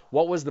 receivers?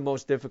 What was the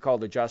most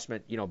difficult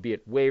adjustment, be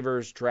it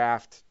waivers,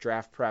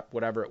 draft prep,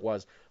 whatever it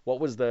was? What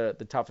was the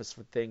toughest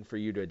thing for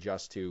you to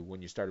adjust to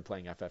when you started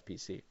playing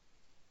FFPC?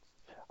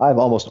 I've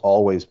almost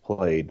always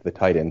played the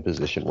tight end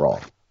position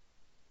wrong.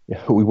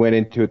 We went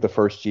into it the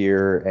first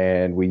year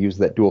and we used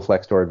that dual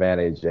flex to our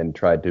advantage and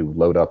tried to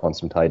load up on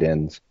some tight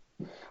ends,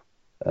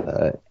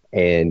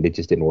 and it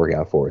just didn't work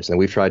out for us. And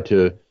we've tried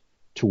to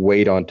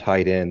wait on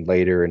tight end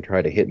later and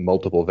try to hit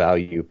multiple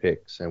value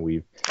picks.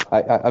 And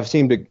I've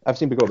seemed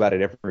to go about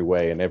it every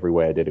way, and every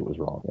way I did it was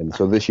wrong. And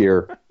so this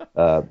year,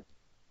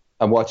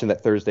 I'm watching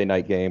that Thursday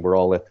night game. We're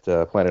all at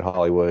Planet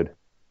Hollywood,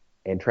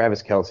 and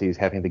Travis Kelce is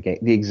having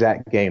the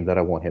exact game that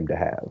I want him to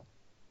have,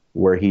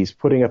 where he's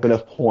putting up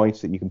enough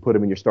points that you can put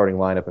him in your starting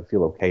lineup and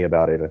feel okay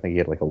about it. I think he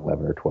had like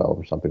 11 or 12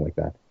 or something like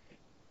that,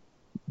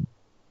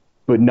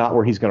 but not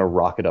where he's going to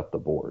rocket up the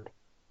board.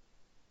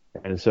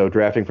 And so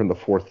drafting from the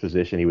 4th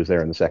position, he was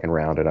there in the 2nd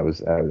round, and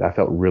I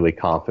felt really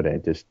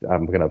confident. Just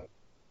I'm gonna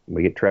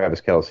get Travis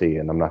Kelce,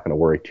 and I'm not going to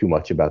worry too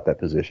much about that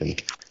position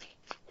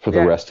for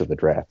the rest of the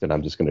draft, and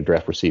I'm just going to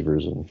draft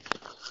receivers and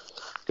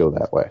go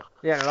that way.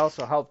 Yeah, and it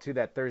also helped too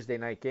that Thursday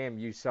night game.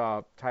 You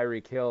saw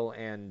Tyreek Hill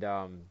and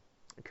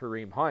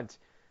Kareem Hunt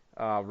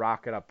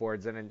rocket up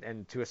boards,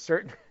 and to a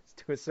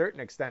certain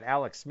extent,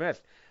 Alex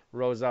Smith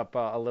rose up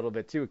a little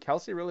bit too.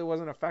 Kelce really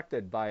wasn't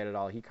affected by it at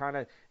all.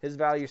 His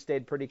value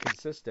stayed pretty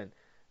consistent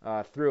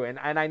through.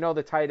 And I know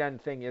the tight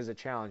end thing is a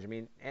challenge. I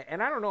mean,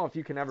 and I don't know if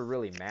you can ever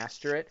really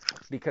master it,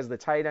 because the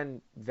tight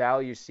end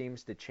value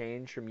seems to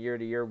change from year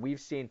to year. We've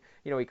seen,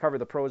 we cover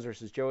the pros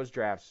versus Joe's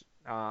drafts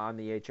on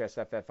the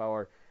HSFF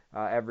Hour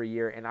every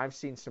year, and I've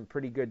seen some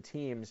pretty good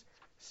teams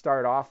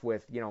start off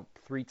with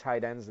 3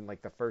 tight ends in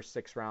like the first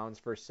 6 rounds,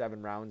 first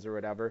 7 rounds or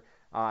whatever,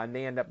 and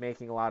they end up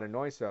making a lot of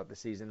noise throughout the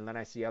season. And then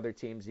I see other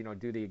teams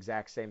do the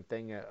exact same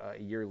thing a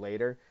year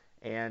later,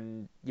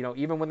 and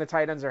even when the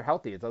tight ends are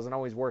healthy, it doesn't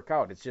always work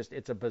out.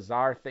 It's a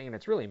bizarre thing, and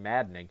it's really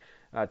maddening,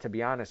 to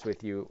be honest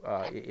with you.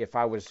 If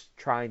I was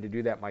trying to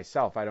do that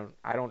myself, I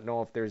don't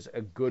know if there's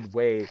a good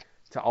way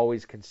to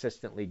always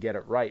consistently get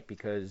it right,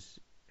 because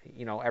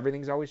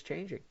everything's always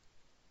changing.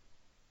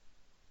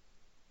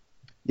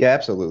 Yeah,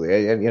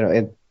 absolutely.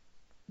 And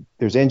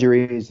there's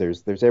injuries,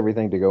 there's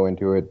everything to go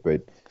into it,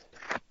 but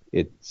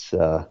it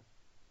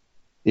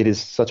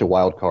is such a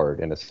wild card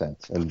in a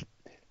sense. And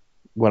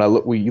when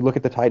you look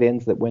at the tight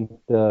ends that went,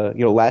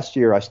 last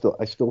year I still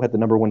had the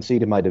number 1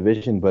 seed in my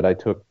division, but I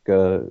took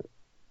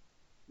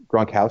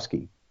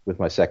Gronkowski with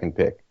my 2nd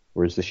pick,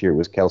 whereas this year it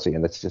was Kelce,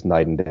 and that's just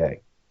night and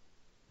day.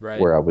 Right.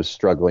 Where I was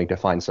struggling to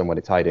find someone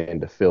at tight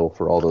end to fill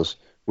for all those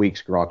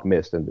weeks Gronk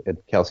missed, and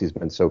Kelsey's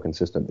been so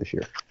consistent this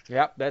year.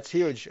 Yep, that's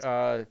huge.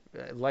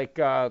 Like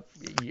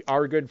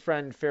our good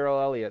friend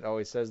Farrell Elliott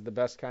always says, the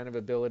best kind of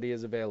ability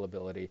is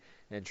availability,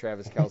 and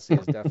Travis Kelce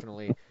has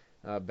definitely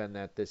been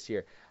that this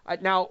year.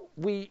 Now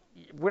we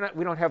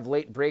don't have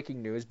late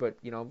breaking news, but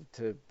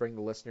to bring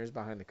the listeners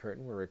behind the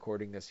curtain, we're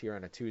recording this here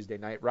on a Tuesday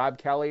night. Rob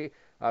Kelly,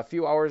 a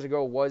few hours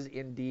ago, was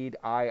indeed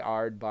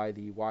IR'd by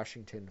the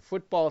Washington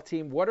football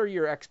team. What are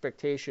your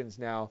expectations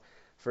now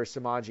for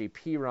Samaje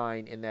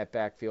Perine in that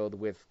backfield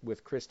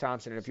with Chris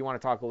Thompson? And if you want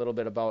to talk a little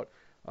bit about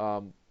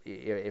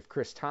if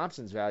Chris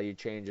Thompson's value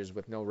changes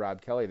with no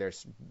Rob Kelly,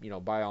 there's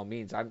by all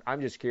means.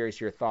 I'm just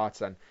curious your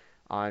thoughts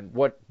on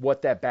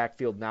what that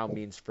backfield now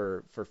means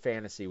for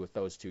fantasy with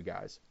those 2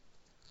 guys.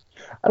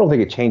 I don't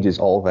think it changes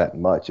all that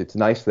much. It's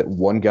nice that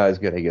one guy's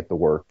going to get the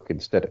work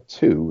instead of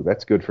 2.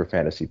 That's good for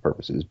fantasy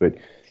purposes. But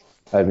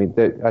I mean,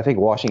 I think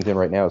Washington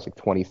right now is like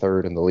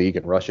 23rd in the league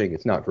in rushing.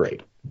 It's not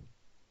great.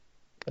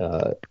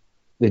 And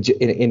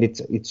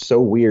it's so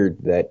weird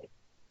that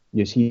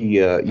you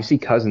see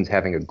Cousins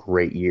having a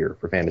great year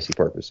for fantasy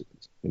purposes.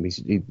 I mean,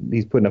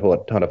 he's putting up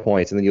a ton of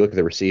points, and then you look at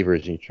the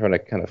receivers and you're trying to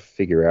kind of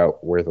figure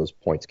out where those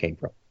points came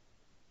from,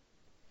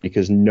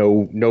 because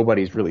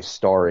nobody's really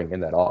starring in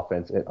that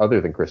offense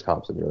other than Chris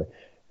Thompson, really.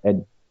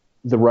 And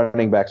the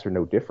running backs are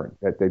no different.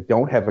 They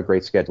don't have a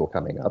great schedule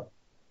coming up.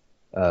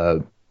 I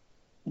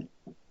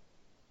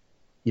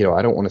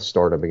don't want to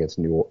start him against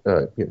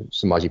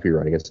Samaje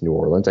Perine against New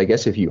Orleans. I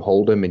guess if you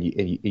hold him and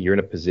you're in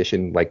a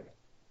position like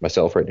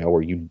myself right now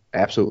where you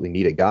absolutely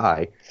need a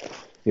guy,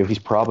 he's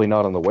probably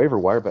not on the waiver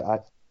wire,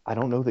 but I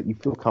don't know that you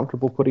feel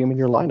comfortable putting him in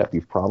your lineup.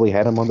 You've probably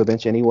had him on the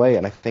bench anyway,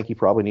 and I think he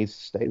probably needs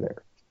to stay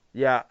there.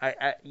 Yeah,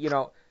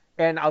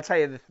 and I'll tell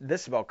you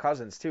this about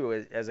Cousins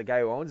too, as a guy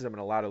who owns him in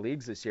a lot of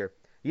leagues this year.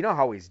 You know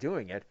how he's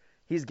doing it.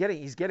 He's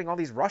getting all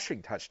these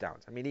rushing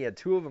touchdowns. I mean, he had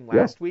 2 of them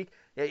last week.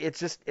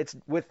 It's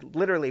with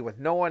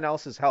no one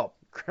else's help.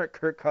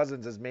 Kirk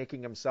Cousins is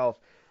making himself,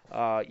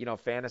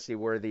 fantasy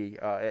worthy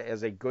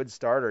as a good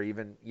starter,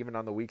 even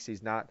on the weeks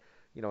he's not,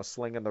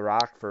 slinging the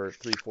rock for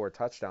 3-4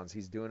 touchdowns.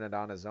 He's doing it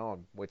on his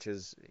own, which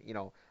is, I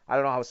don't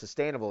know how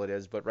sustainable it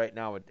is, but right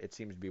now it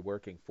seems to be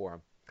working for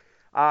him.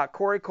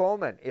 Corey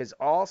Coleman is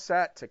all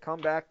set to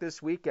come back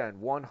this weekend.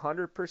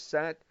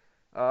 100%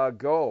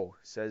 go,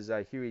 says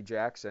Huey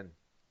Jackson.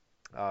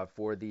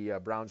 For the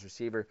Browns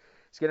receiver.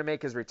 He's going to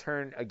make his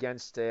return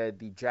against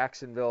the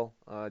Jacksonville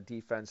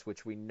defense,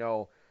 which we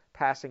know,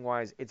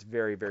 passing-wise, it's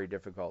very, very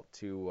difficult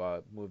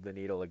to move the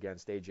needle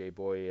against A.J.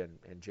 Boye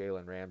and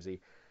Jalen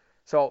Ramsey.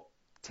 So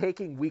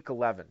taking Week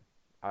 11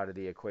 out of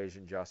the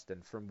equation,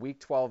 Justin, from Week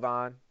 12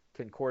 on,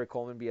 can Corey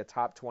Coleman be a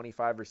top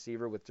 25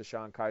 receiver with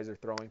Deshaun Kaiser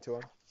throwing to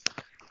him?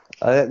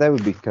 That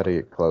would be cutting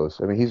it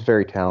close. I mean, he's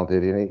very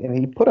talented, and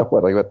he put up,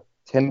 about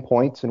 10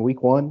 points in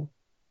Week 1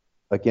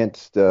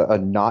 against a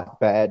not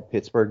bad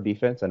Pittsburgh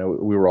defense. I know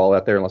we were all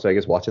out there in Las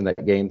Vegas watching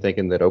that game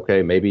thinking that,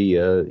 okay, maybe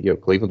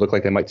Cleveland looked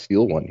like they might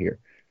steal one here,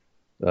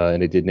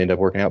 and it didn't end up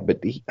working out.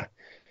 But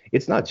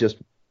it's not just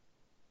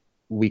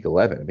Week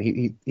 11. I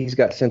mean, he's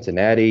got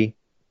Cincinnati.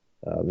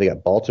 They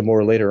got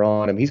Baltimore later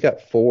on. I mean, he's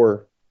got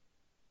 4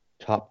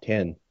 top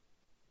 10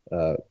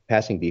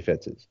 passing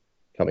defenses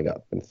coming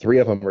up, and 3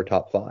 of them are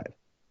top 5.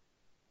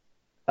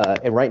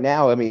 And right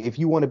now, I mean, if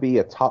you want to be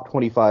a top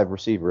 25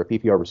 receiver, a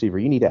PPR receiver,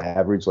 you need to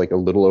average like a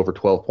little over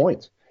 12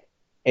 points.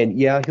 And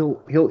yeah,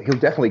 he'll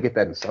definitely get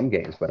that in some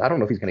games, but I don't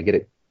know if he's going to get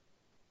it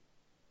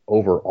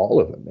over all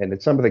of them. And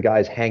it's some of the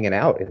guys hanging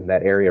out in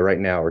that area right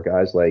now are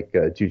guys like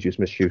Juju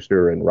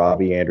Smith-Schuster and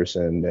Robbie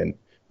Anderson and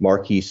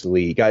Marquise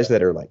Lee, guys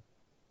that are like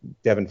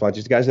Devin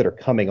Funches, guys that are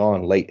coming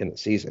on late in the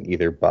season,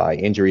 either by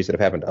injuries that have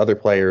happened to other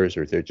players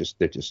or they're just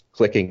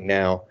clicking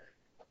now.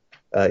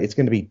 It's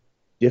going to be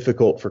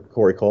difficult for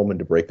Corey Coleman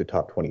to break the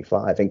top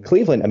 25. And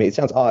Cleveland, I mean, it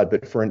sounds odd,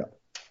 but for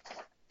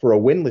a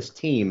winless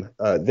team,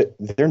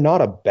 they're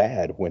not a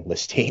bad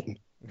winless team.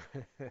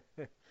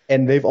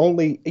 And they've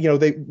only,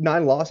 they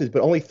 9 losses,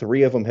 but only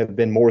 3 of them have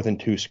been more than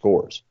 2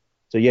 scores.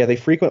 So yeah, they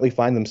frequently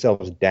find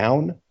themselves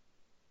down,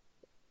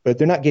 but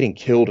they're not getting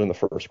killed in the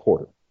first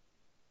quarter.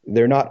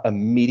 They're not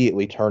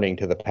immediately turning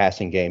to the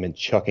passing game and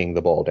chucking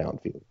the ball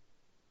downfield.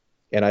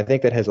 And I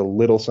think that has a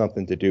little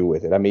something to do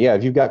with it. I mean, yeah,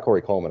 if you've got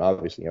Corey Coleman,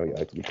 obviously,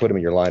 you put him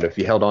in your lineup. If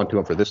you held on to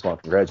him for this long,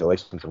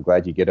 congratulations. I'm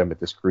glad you get him at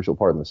this crucial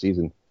part of the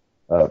season.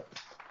 But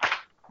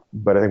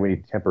I think we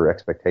need to temper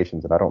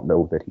expectations, and I don't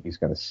know that he's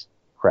going to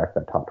crack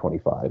that top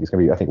 25. He's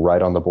going to be, I think,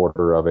 right on the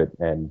border of it,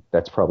 and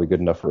that's probably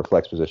good enough for a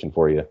flex position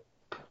for you.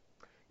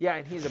 Yeah,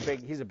 and he's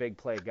a big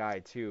play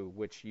guy too,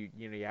 which you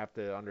have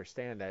to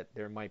understand that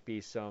there might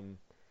be some,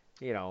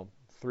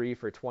 3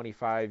 for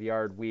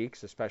 25-yard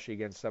weeks, especially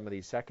against some of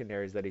these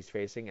secondaries that he's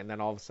facing, and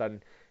then all of a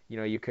sudden,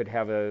 you could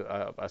have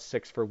a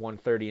 6 for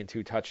 130 and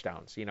 2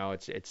 touchdowns.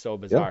 It's so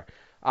bizarre.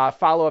 Yeah.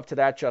 Follow up to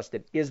that,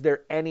 Justin. Is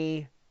there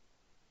any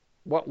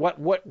what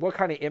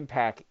kind of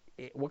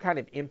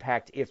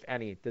impact, if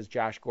any, does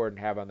Josh Gordon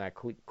have on that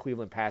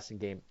Cleveland passing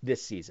game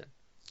this season?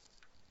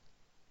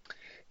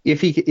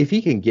 If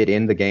he can get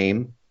in the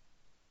game,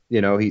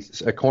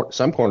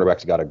 some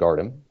cornerbacks got to guard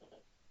him.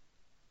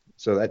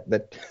 So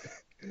that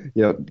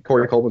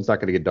Corey Coleman's not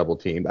going to get double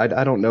teamed.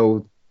 I don't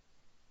know.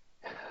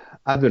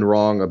 I've been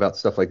wrong about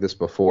stuff like this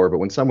before, but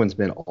when someone's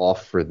been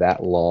off for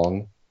that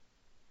long,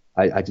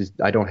 I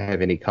don't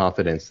have any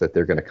confidence that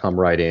they're going to come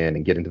right in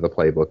and get into the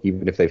playbook,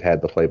 even if they've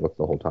had the playbook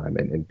the whole time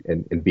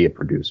and be a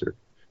producer.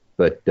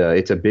 But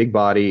it's a big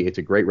body. It's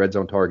a great red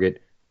zone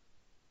target.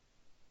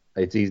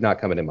 He's not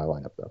coming in my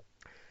lineup though.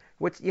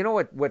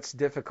 What's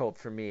difficult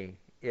for me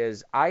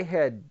is I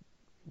had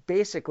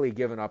basically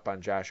given up on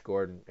Josh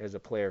Gordon as a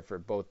player for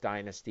both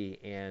dynasty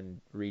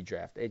and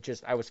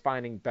redraft. I was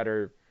finding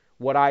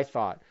what I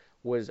thought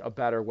was a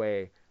better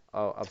way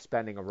of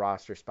spending a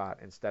roster spot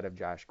instead of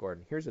Josh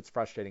Gordon. Here's what's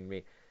frustrating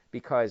me,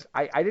 because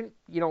I didn't,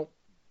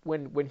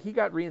 when he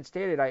got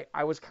reinstated,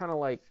 I was kind of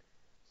like,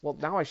 well,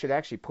 now I should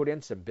actually put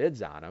in some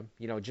bids on him,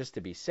 just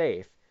to be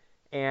safe.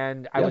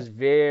 And I was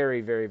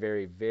very, very,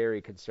 very,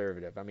 very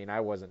conservative. I mean, I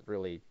wasn't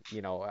really,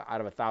 out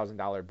of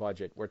 $1,000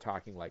 budget, we're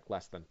talking like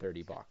less than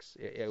 $30.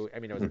 It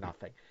was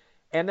nothing.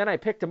 And then I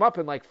picked him up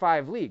in like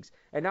 5 leagues.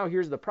 And now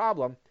here's the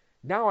problem.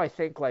 Now I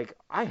think like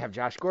I have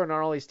Josh Gordon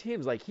on all these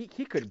teams. Like he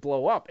could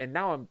blow up. And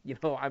now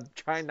I'm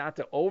trying not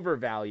to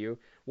overvalue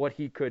what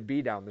he could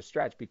be down the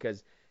stretch,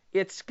 because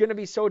it's going to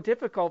be so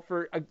difficult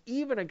for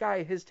even a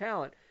guy his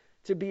talent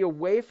to be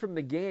away from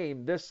the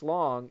game this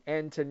long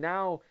and to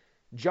now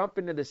jump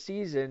into the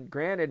season,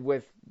 granted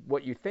with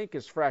what you think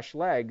is fresh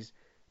legs,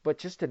 but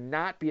just to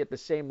not be at the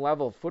same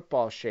level of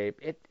football shape,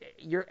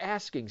 you're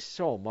asking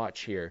so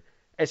much here,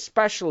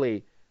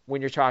 especially when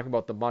you're talking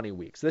about the money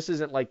weeks. This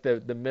isn't like the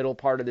middle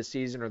part of the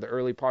season or the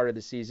early part of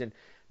the season.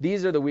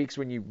 These are the weeks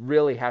when you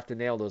really have to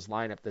nail those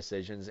lineup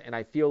decisions, and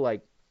I feel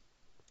like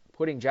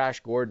putting Josh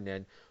Gordon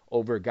in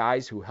over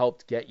guys who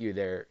helped get you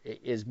there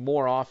is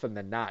more often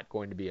than not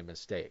going to be a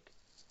mistake.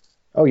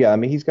 Oh, yeah. I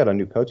mean, he's got a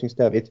new coaching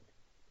staff.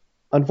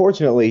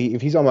 Unfortunately,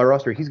 if he's on my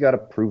roster, he's got to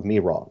prove me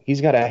wrong. He's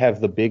got to have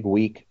the big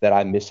week that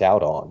I miss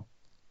out on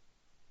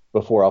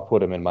before I'll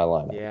put him in my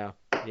lineup.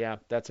 Yeah,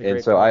 that's a great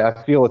And so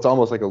I feel it's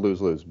almost like a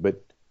lose-lose,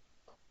 but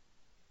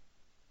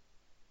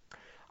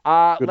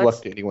good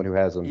luck to anyone who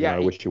has him. Yeah, I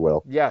wish you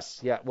well. Yes,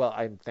 yeah. Well,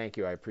 thank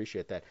you. I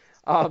appreciate that.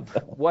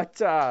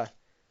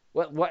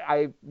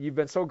 You've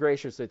been so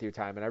gracious with your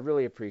time, and I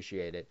really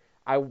appreciate it.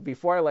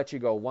 Before I let you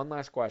go, one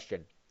last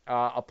question.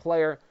 A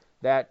player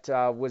that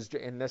was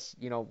in this,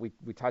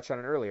 we touched on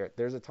it earlier.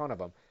 There's a ton of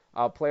them.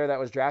 A player that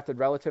was drafted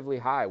relatively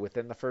high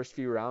within the first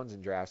few rounds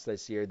in drafts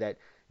this year that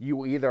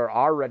you either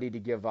are ready to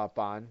give up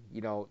on,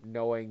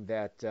 knowing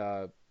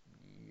that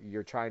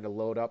you're trying to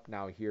load up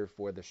now here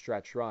for the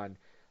stretch run,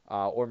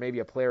 or maybe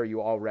a player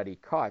you already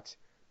cut,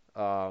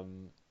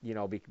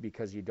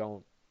 because you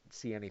don't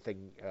see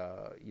anything,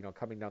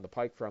 coming down the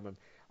pike from him.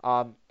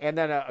 And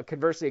then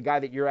conversely, a guy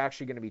that you're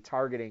actually going to be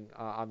targeting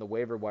on the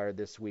waiver wire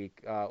this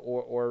week,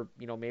 or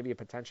maybe a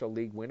potential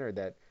league winner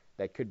that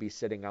could be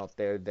sitting out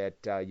there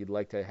that you'd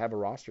like to have a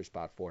roster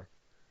spot for.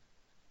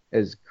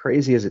 As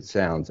crazy as it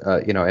sounds,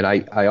 and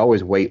I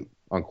always wait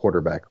on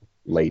quarterback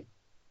late,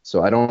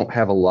 so I don't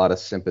have a lot of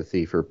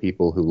sympathy for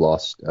people who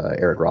lost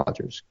Aaron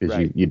Rodgers, because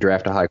Right. you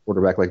draft a high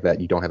quarterback like that,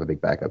 you don't have a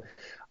big backup.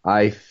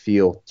 I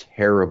feel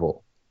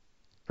terrible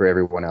for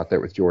everyone out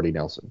there with Jordy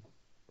Nelson.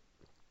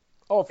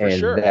 Oh, for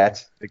sure. And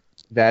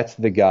that's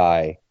the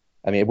guy.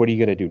 I mean, what are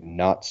you going to do?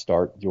 Not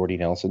start Jordy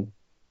Nelson?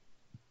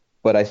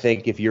 But I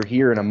think if you're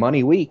here in a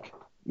money week,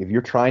 if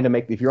you're on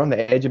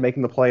the edge of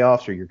making the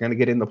playoffs, or you're going to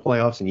get in the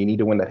playoffs and you need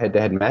to win that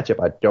head-to-head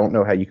matchup, I don't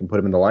know how you can put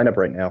him in the lineup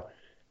right now.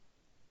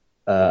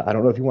 I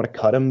don't know if you want to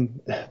cut him,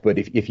 but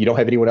if you don't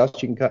have anyone else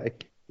you can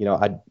cut,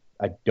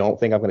 I don't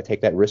think I'm going to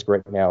take that risk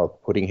right now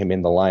of putting him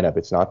in the lineup.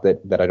 It's not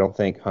that I don't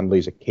think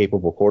Hundley's a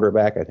capable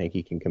quarterback. I think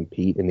he can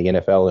compete in the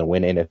NFL and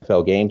win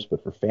NFL games,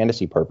 but for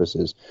fantasy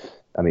purposes,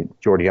 I mean,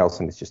 Jordy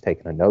Nelson has just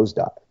taken a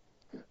nosedive.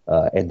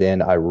 And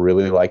then I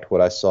really liked what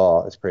I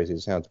saw, as crazy as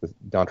it sounds, with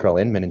Dontrell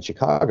Inman in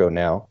Chicago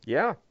now.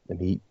 Yeah. And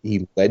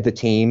he led the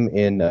team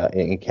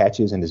in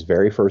catches in his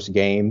very first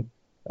game.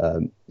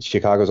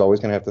 Chicago's always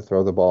going to have to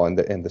throw the ball, and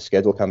the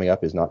schedule coming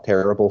up is not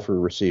terrible for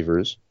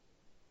receivers.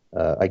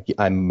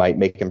 I might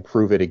make him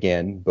prove it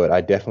again, but I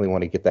definitely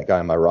want to get that guy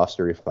on my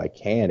roster if I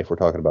can, if we're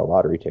talking about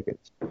lottery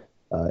tickets.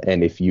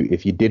 And if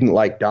you didn't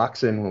like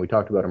Doxson when we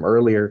talked about him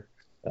earlier,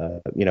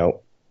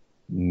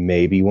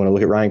 maybe you want to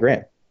look at Ryan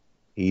Grant.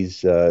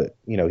 He's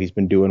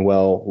been doing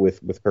well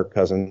with Kirk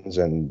Cousins,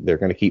 and they're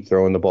going to keep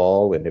throwing the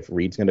ball. And if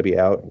Reed's going to be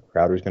out and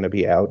Crowder's going to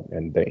be out,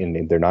 and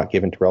they're not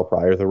giving Terrell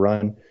Pryor the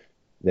run,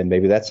 then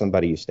maybe that's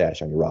somebody you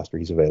stash on your roster.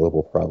 He's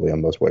available probably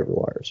on most waiver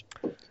wires.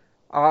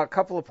 A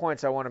couple of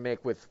points I want to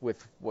make with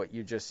what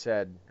you just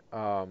said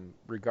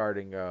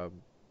regarding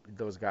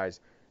those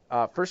guys.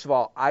 First of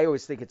all, I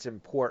always think it's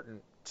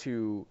important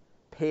to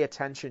pay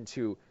attention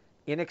to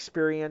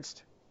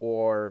inexperienced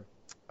or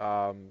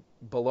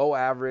below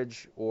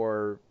average,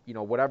 or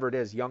whatever it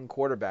is, young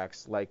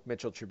quarterbacks like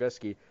Mitchell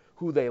Trubisky,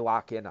 who they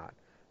lock in on,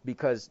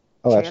 because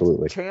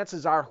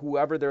chances are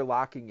whoever they're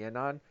locking in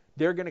on,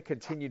 they're going to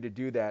continue to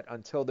do that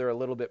until they're a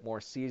little bit more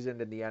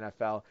seasoned in the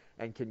NFL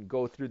and can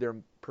go through their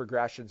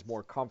progressions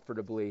more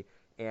comfortably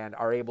and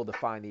are able to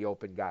find the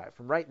open guy.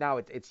 From right now,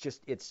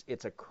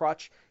 it's a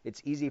crutch.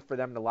 It's easy for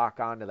them to lock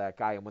onto that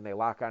guy, and when they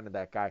lock onto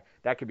that guy,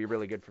 that could be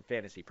really good for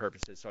fantasy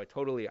purposes. So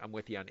I'm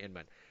with you on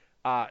Inman.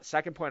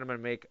 Second point I'm going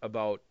to make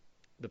about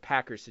the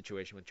Packers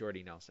situation with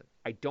Jordy Nelson.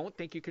 I don't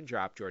think you can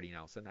drop Jordy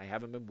Nelson. I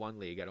have him in one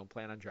league. I don't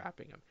plan on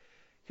dropping him.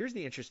 Here's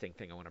the interesting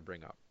thing I want to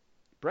bring up.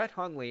 Brett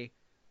Hundley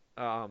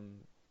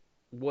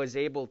was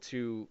able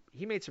to –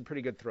 he made some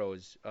pretty good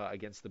throws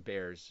against the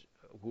Bears,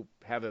 who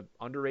have an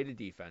underrated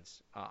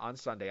defense, on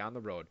Sunday on the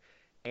road,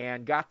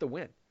 and got the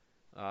win.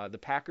 The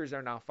Packers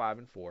are now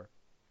 5-4.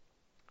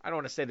 I don't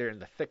want to say they're in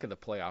the thick of the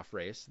playoff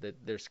race.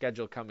 Their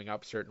schedule coming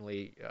up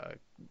certainly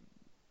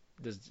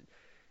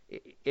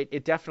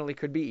it definitely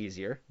could be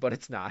easier, but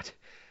it's not.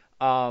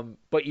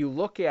 But you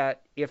look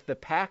at if the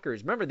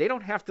Packers – remember, they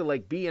don't have to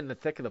be in the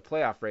thick of the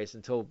playoff race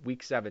until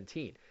Week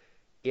 17.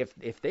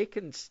 If they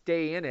can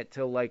stay in it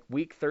till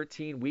week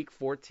 13, week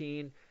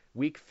 14,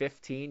 week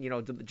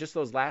 15, just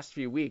those last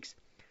few weeks,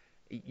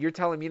 you're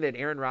telling me that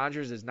Aaron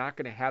Rodgers is not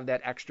going to have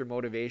that extra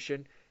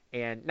motivation?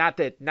 And not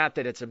that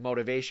it's a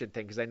motivation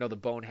thing, because I know the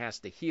bone has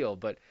to heal,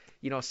 but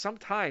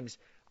sometimes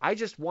I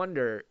just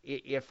wonder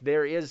if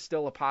there is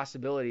still a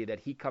possibility that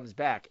he comes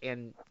back.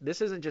 And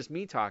this isn't just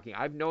me talking.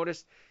 I've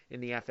noticed in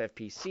the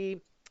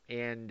FFPC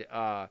and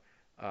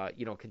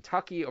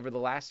Kentucky over the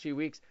last few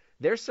weeks,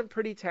 there's some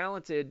pretty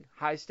talented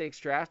high-stakes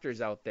drafters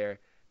out there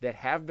that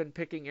have been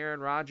picking Aaron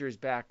Rodgers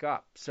back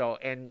up. So,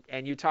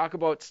 and you talk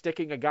about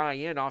sticking a guy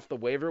in off the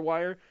waiver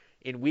wire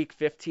in week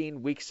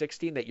 15, week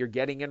 16 that you're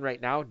getting in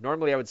right now.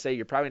 Normally, I would say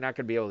you're probably not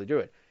going to be able to do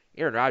it.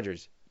 Aaron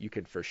Rodgers, you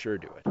can for sure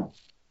do it.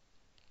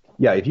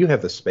 Yeah, if you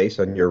have the space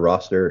on your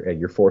roster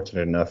and you're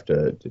fortunate enough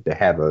to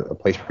have a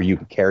place where you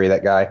can carry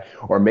that guy,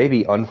 or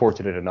maybe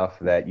unfortunate enough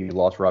that you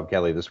lost Rob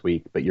Kelly this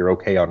week, but you're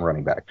okay on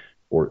running back.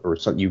 Or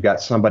so you got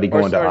somebody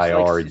going to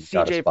IR and you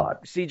got a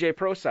spot. CJ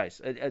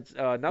Procise. It's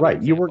another right.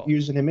 example. You weren't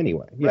using him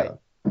anyway. Yeah.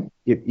 Right.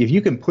 If you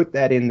can put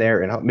that in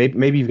there, and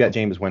maybe you've got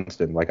Jameis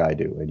Winston like I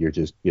do, and you're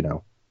just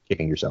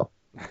kicking yourself.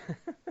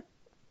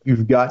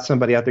 You've got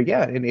somebody out there,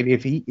 yeah. And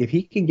if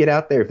he can get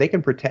out there, if they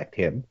can protect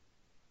him,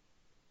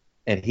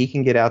 and he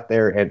can get out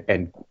there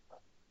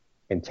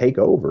and take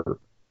over,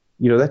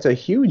 that's a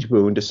huge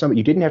boon to somebody.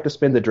 You didn't have to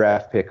spend the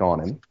draft pick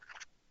on him.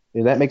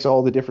 And that makes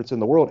all the difference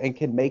in the world, and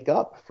can make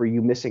up for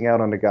you missing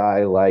out on a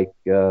guy like,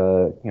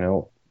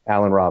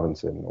 Allen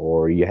Robinson,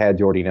 or you had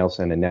Jordy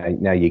Nelson,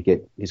 and now you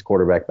get his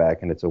quarterback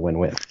back, and it's a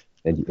win-win,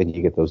 and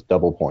you get those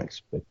double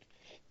points. But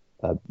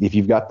if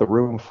you've got the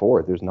room for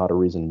it, there's not a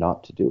reason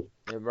not to do it.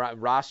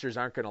 Rosters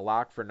aren't going to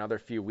lock for another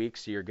few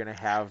weeks, so you're going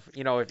to have,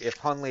 if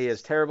Hundley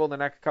is terrible the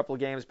next couple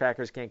of games,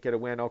 Packers can't get a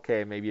win,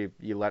 okay, maybe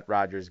you let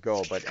Rodgers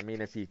go. But, I mean,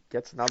 if he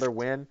gets another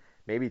win,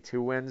 maybe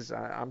 2 wins,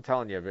 I'm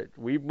telling you, but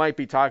we might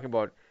be talking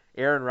about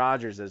Aaron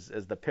Rodgers as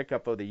the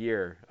pickup of the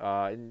year.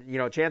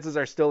 Chances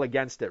are still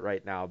against it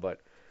right now, but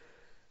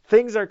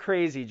things are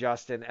crazy,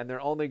 Justin, and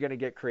they're only going to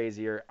get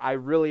crazier. I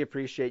really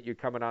appreciate you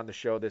coming on the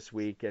show this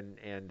week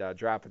and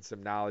dropping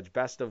some knowledge.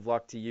 Best of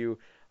luck to you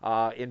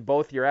in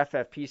both your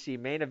FFPC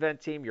main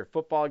event team, your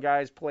Football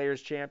Guys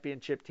Players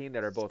Championship team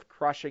that are both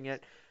crushing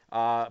it.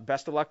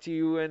 Best of luck to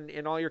you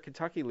in all your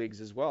Kentucky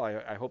leagues as well.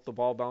 I hope the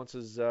ball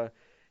bounces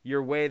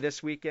your way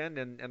this weekend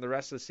and the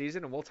rest of the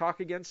season, and we'll talk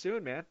again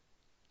soon, man.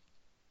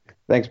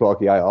 Thanks,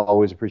 Balky. I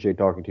always appreciate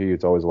talking to you.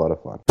 It's always a lot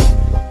of fun.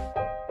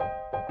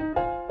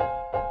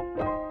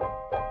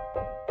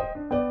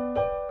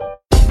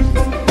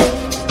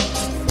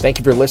 Thank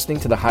you for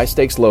listening to the High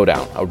Stakes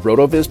Lowdown, a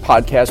RotoViz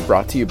podcast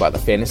brought to you by the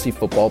Fantasy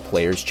Football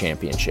Players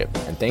Championship.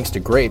 And thanks to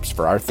Grapes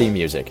for our theme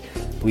music.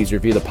 Please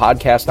review the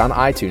podcast on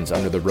iTunes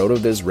under the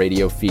RotoViz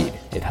radio feed.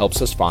 It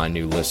helps us find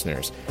new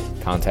listeners.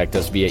 Contact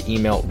us via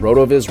email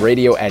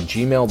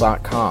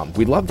rotovizradio@gmail.com.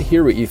 We'd love to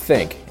hear what you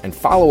think, and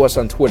follow us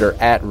on Twitter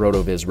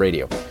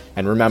 @RotoVizRadio.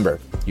 And remember,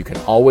 you can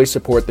always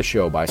support the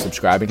show by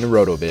subscribing to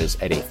RotoViz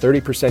at a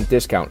 30%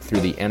 discount through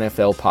the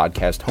NFL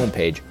podcast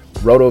homepage,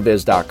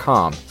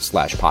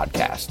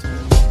 rotoviz.com/podcast.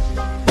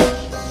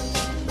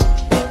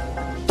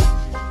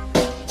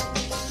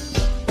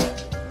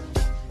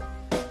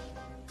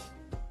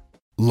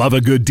 Love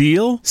a good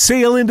deal?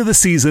 Sail into the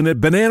season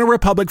at Banana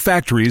Republic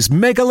Factory's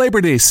Mega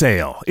Labor Day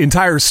Sale.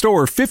 Entire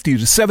store 50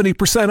 to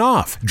 70%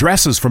 off.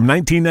 Dresses from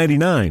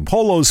 $19.99.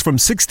 Polos from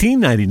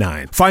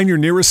 $16.99. Find your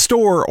nearest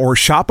store or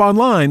shop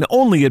online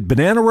only at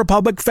Banana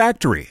Republic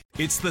Factory.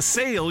 It's the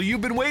sale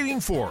you've been waiting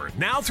for.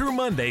 Now through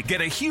Monday,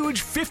 get a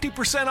huge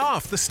 50%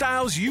 off the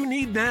styles you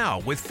need now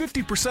with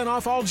 50%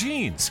 off all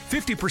jeans,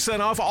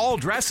 50% off all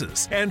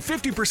dresses, and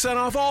 50%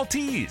 off all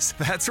tees.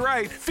 That's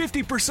right,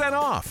 50%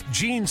 off.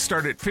 Jeans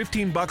start at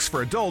 $15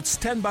 for adults,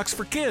 $10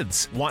 for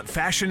kids. Want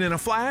fashion in a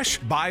flash?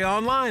 Buy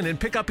online and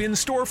pick up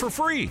in-store for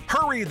free.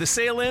 Hurry, the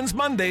sale ends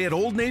Monday at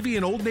Old Navy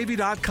and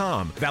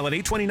OldNavy.com. Valid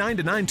 8/29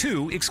 to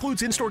 9/2.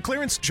 Excludes in-store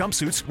clearance,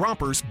 jumpsuits,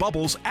 rompers,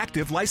 bubbles,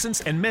 active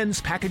license, and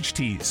men's package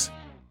tees.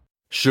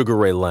 Sugar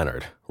Ray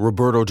Leonard,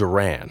 Roberto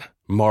Duran,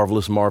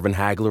 Marvelous Marvin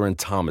Hagler, and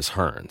Thomas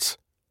Hearns.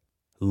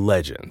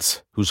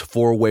 Legends, whose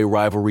four-way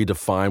rivalry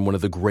defined one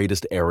of the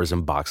greatest eras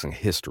in boxing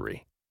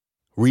history.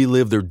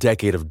 Relive their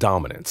decade of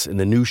dominance in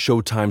the new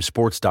Showtime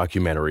sports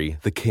documentary,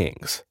 The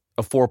Kings,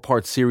 a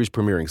 4-part series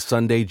premiering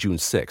Sunday, June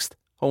 6th,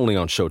 only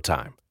on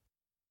Showtime.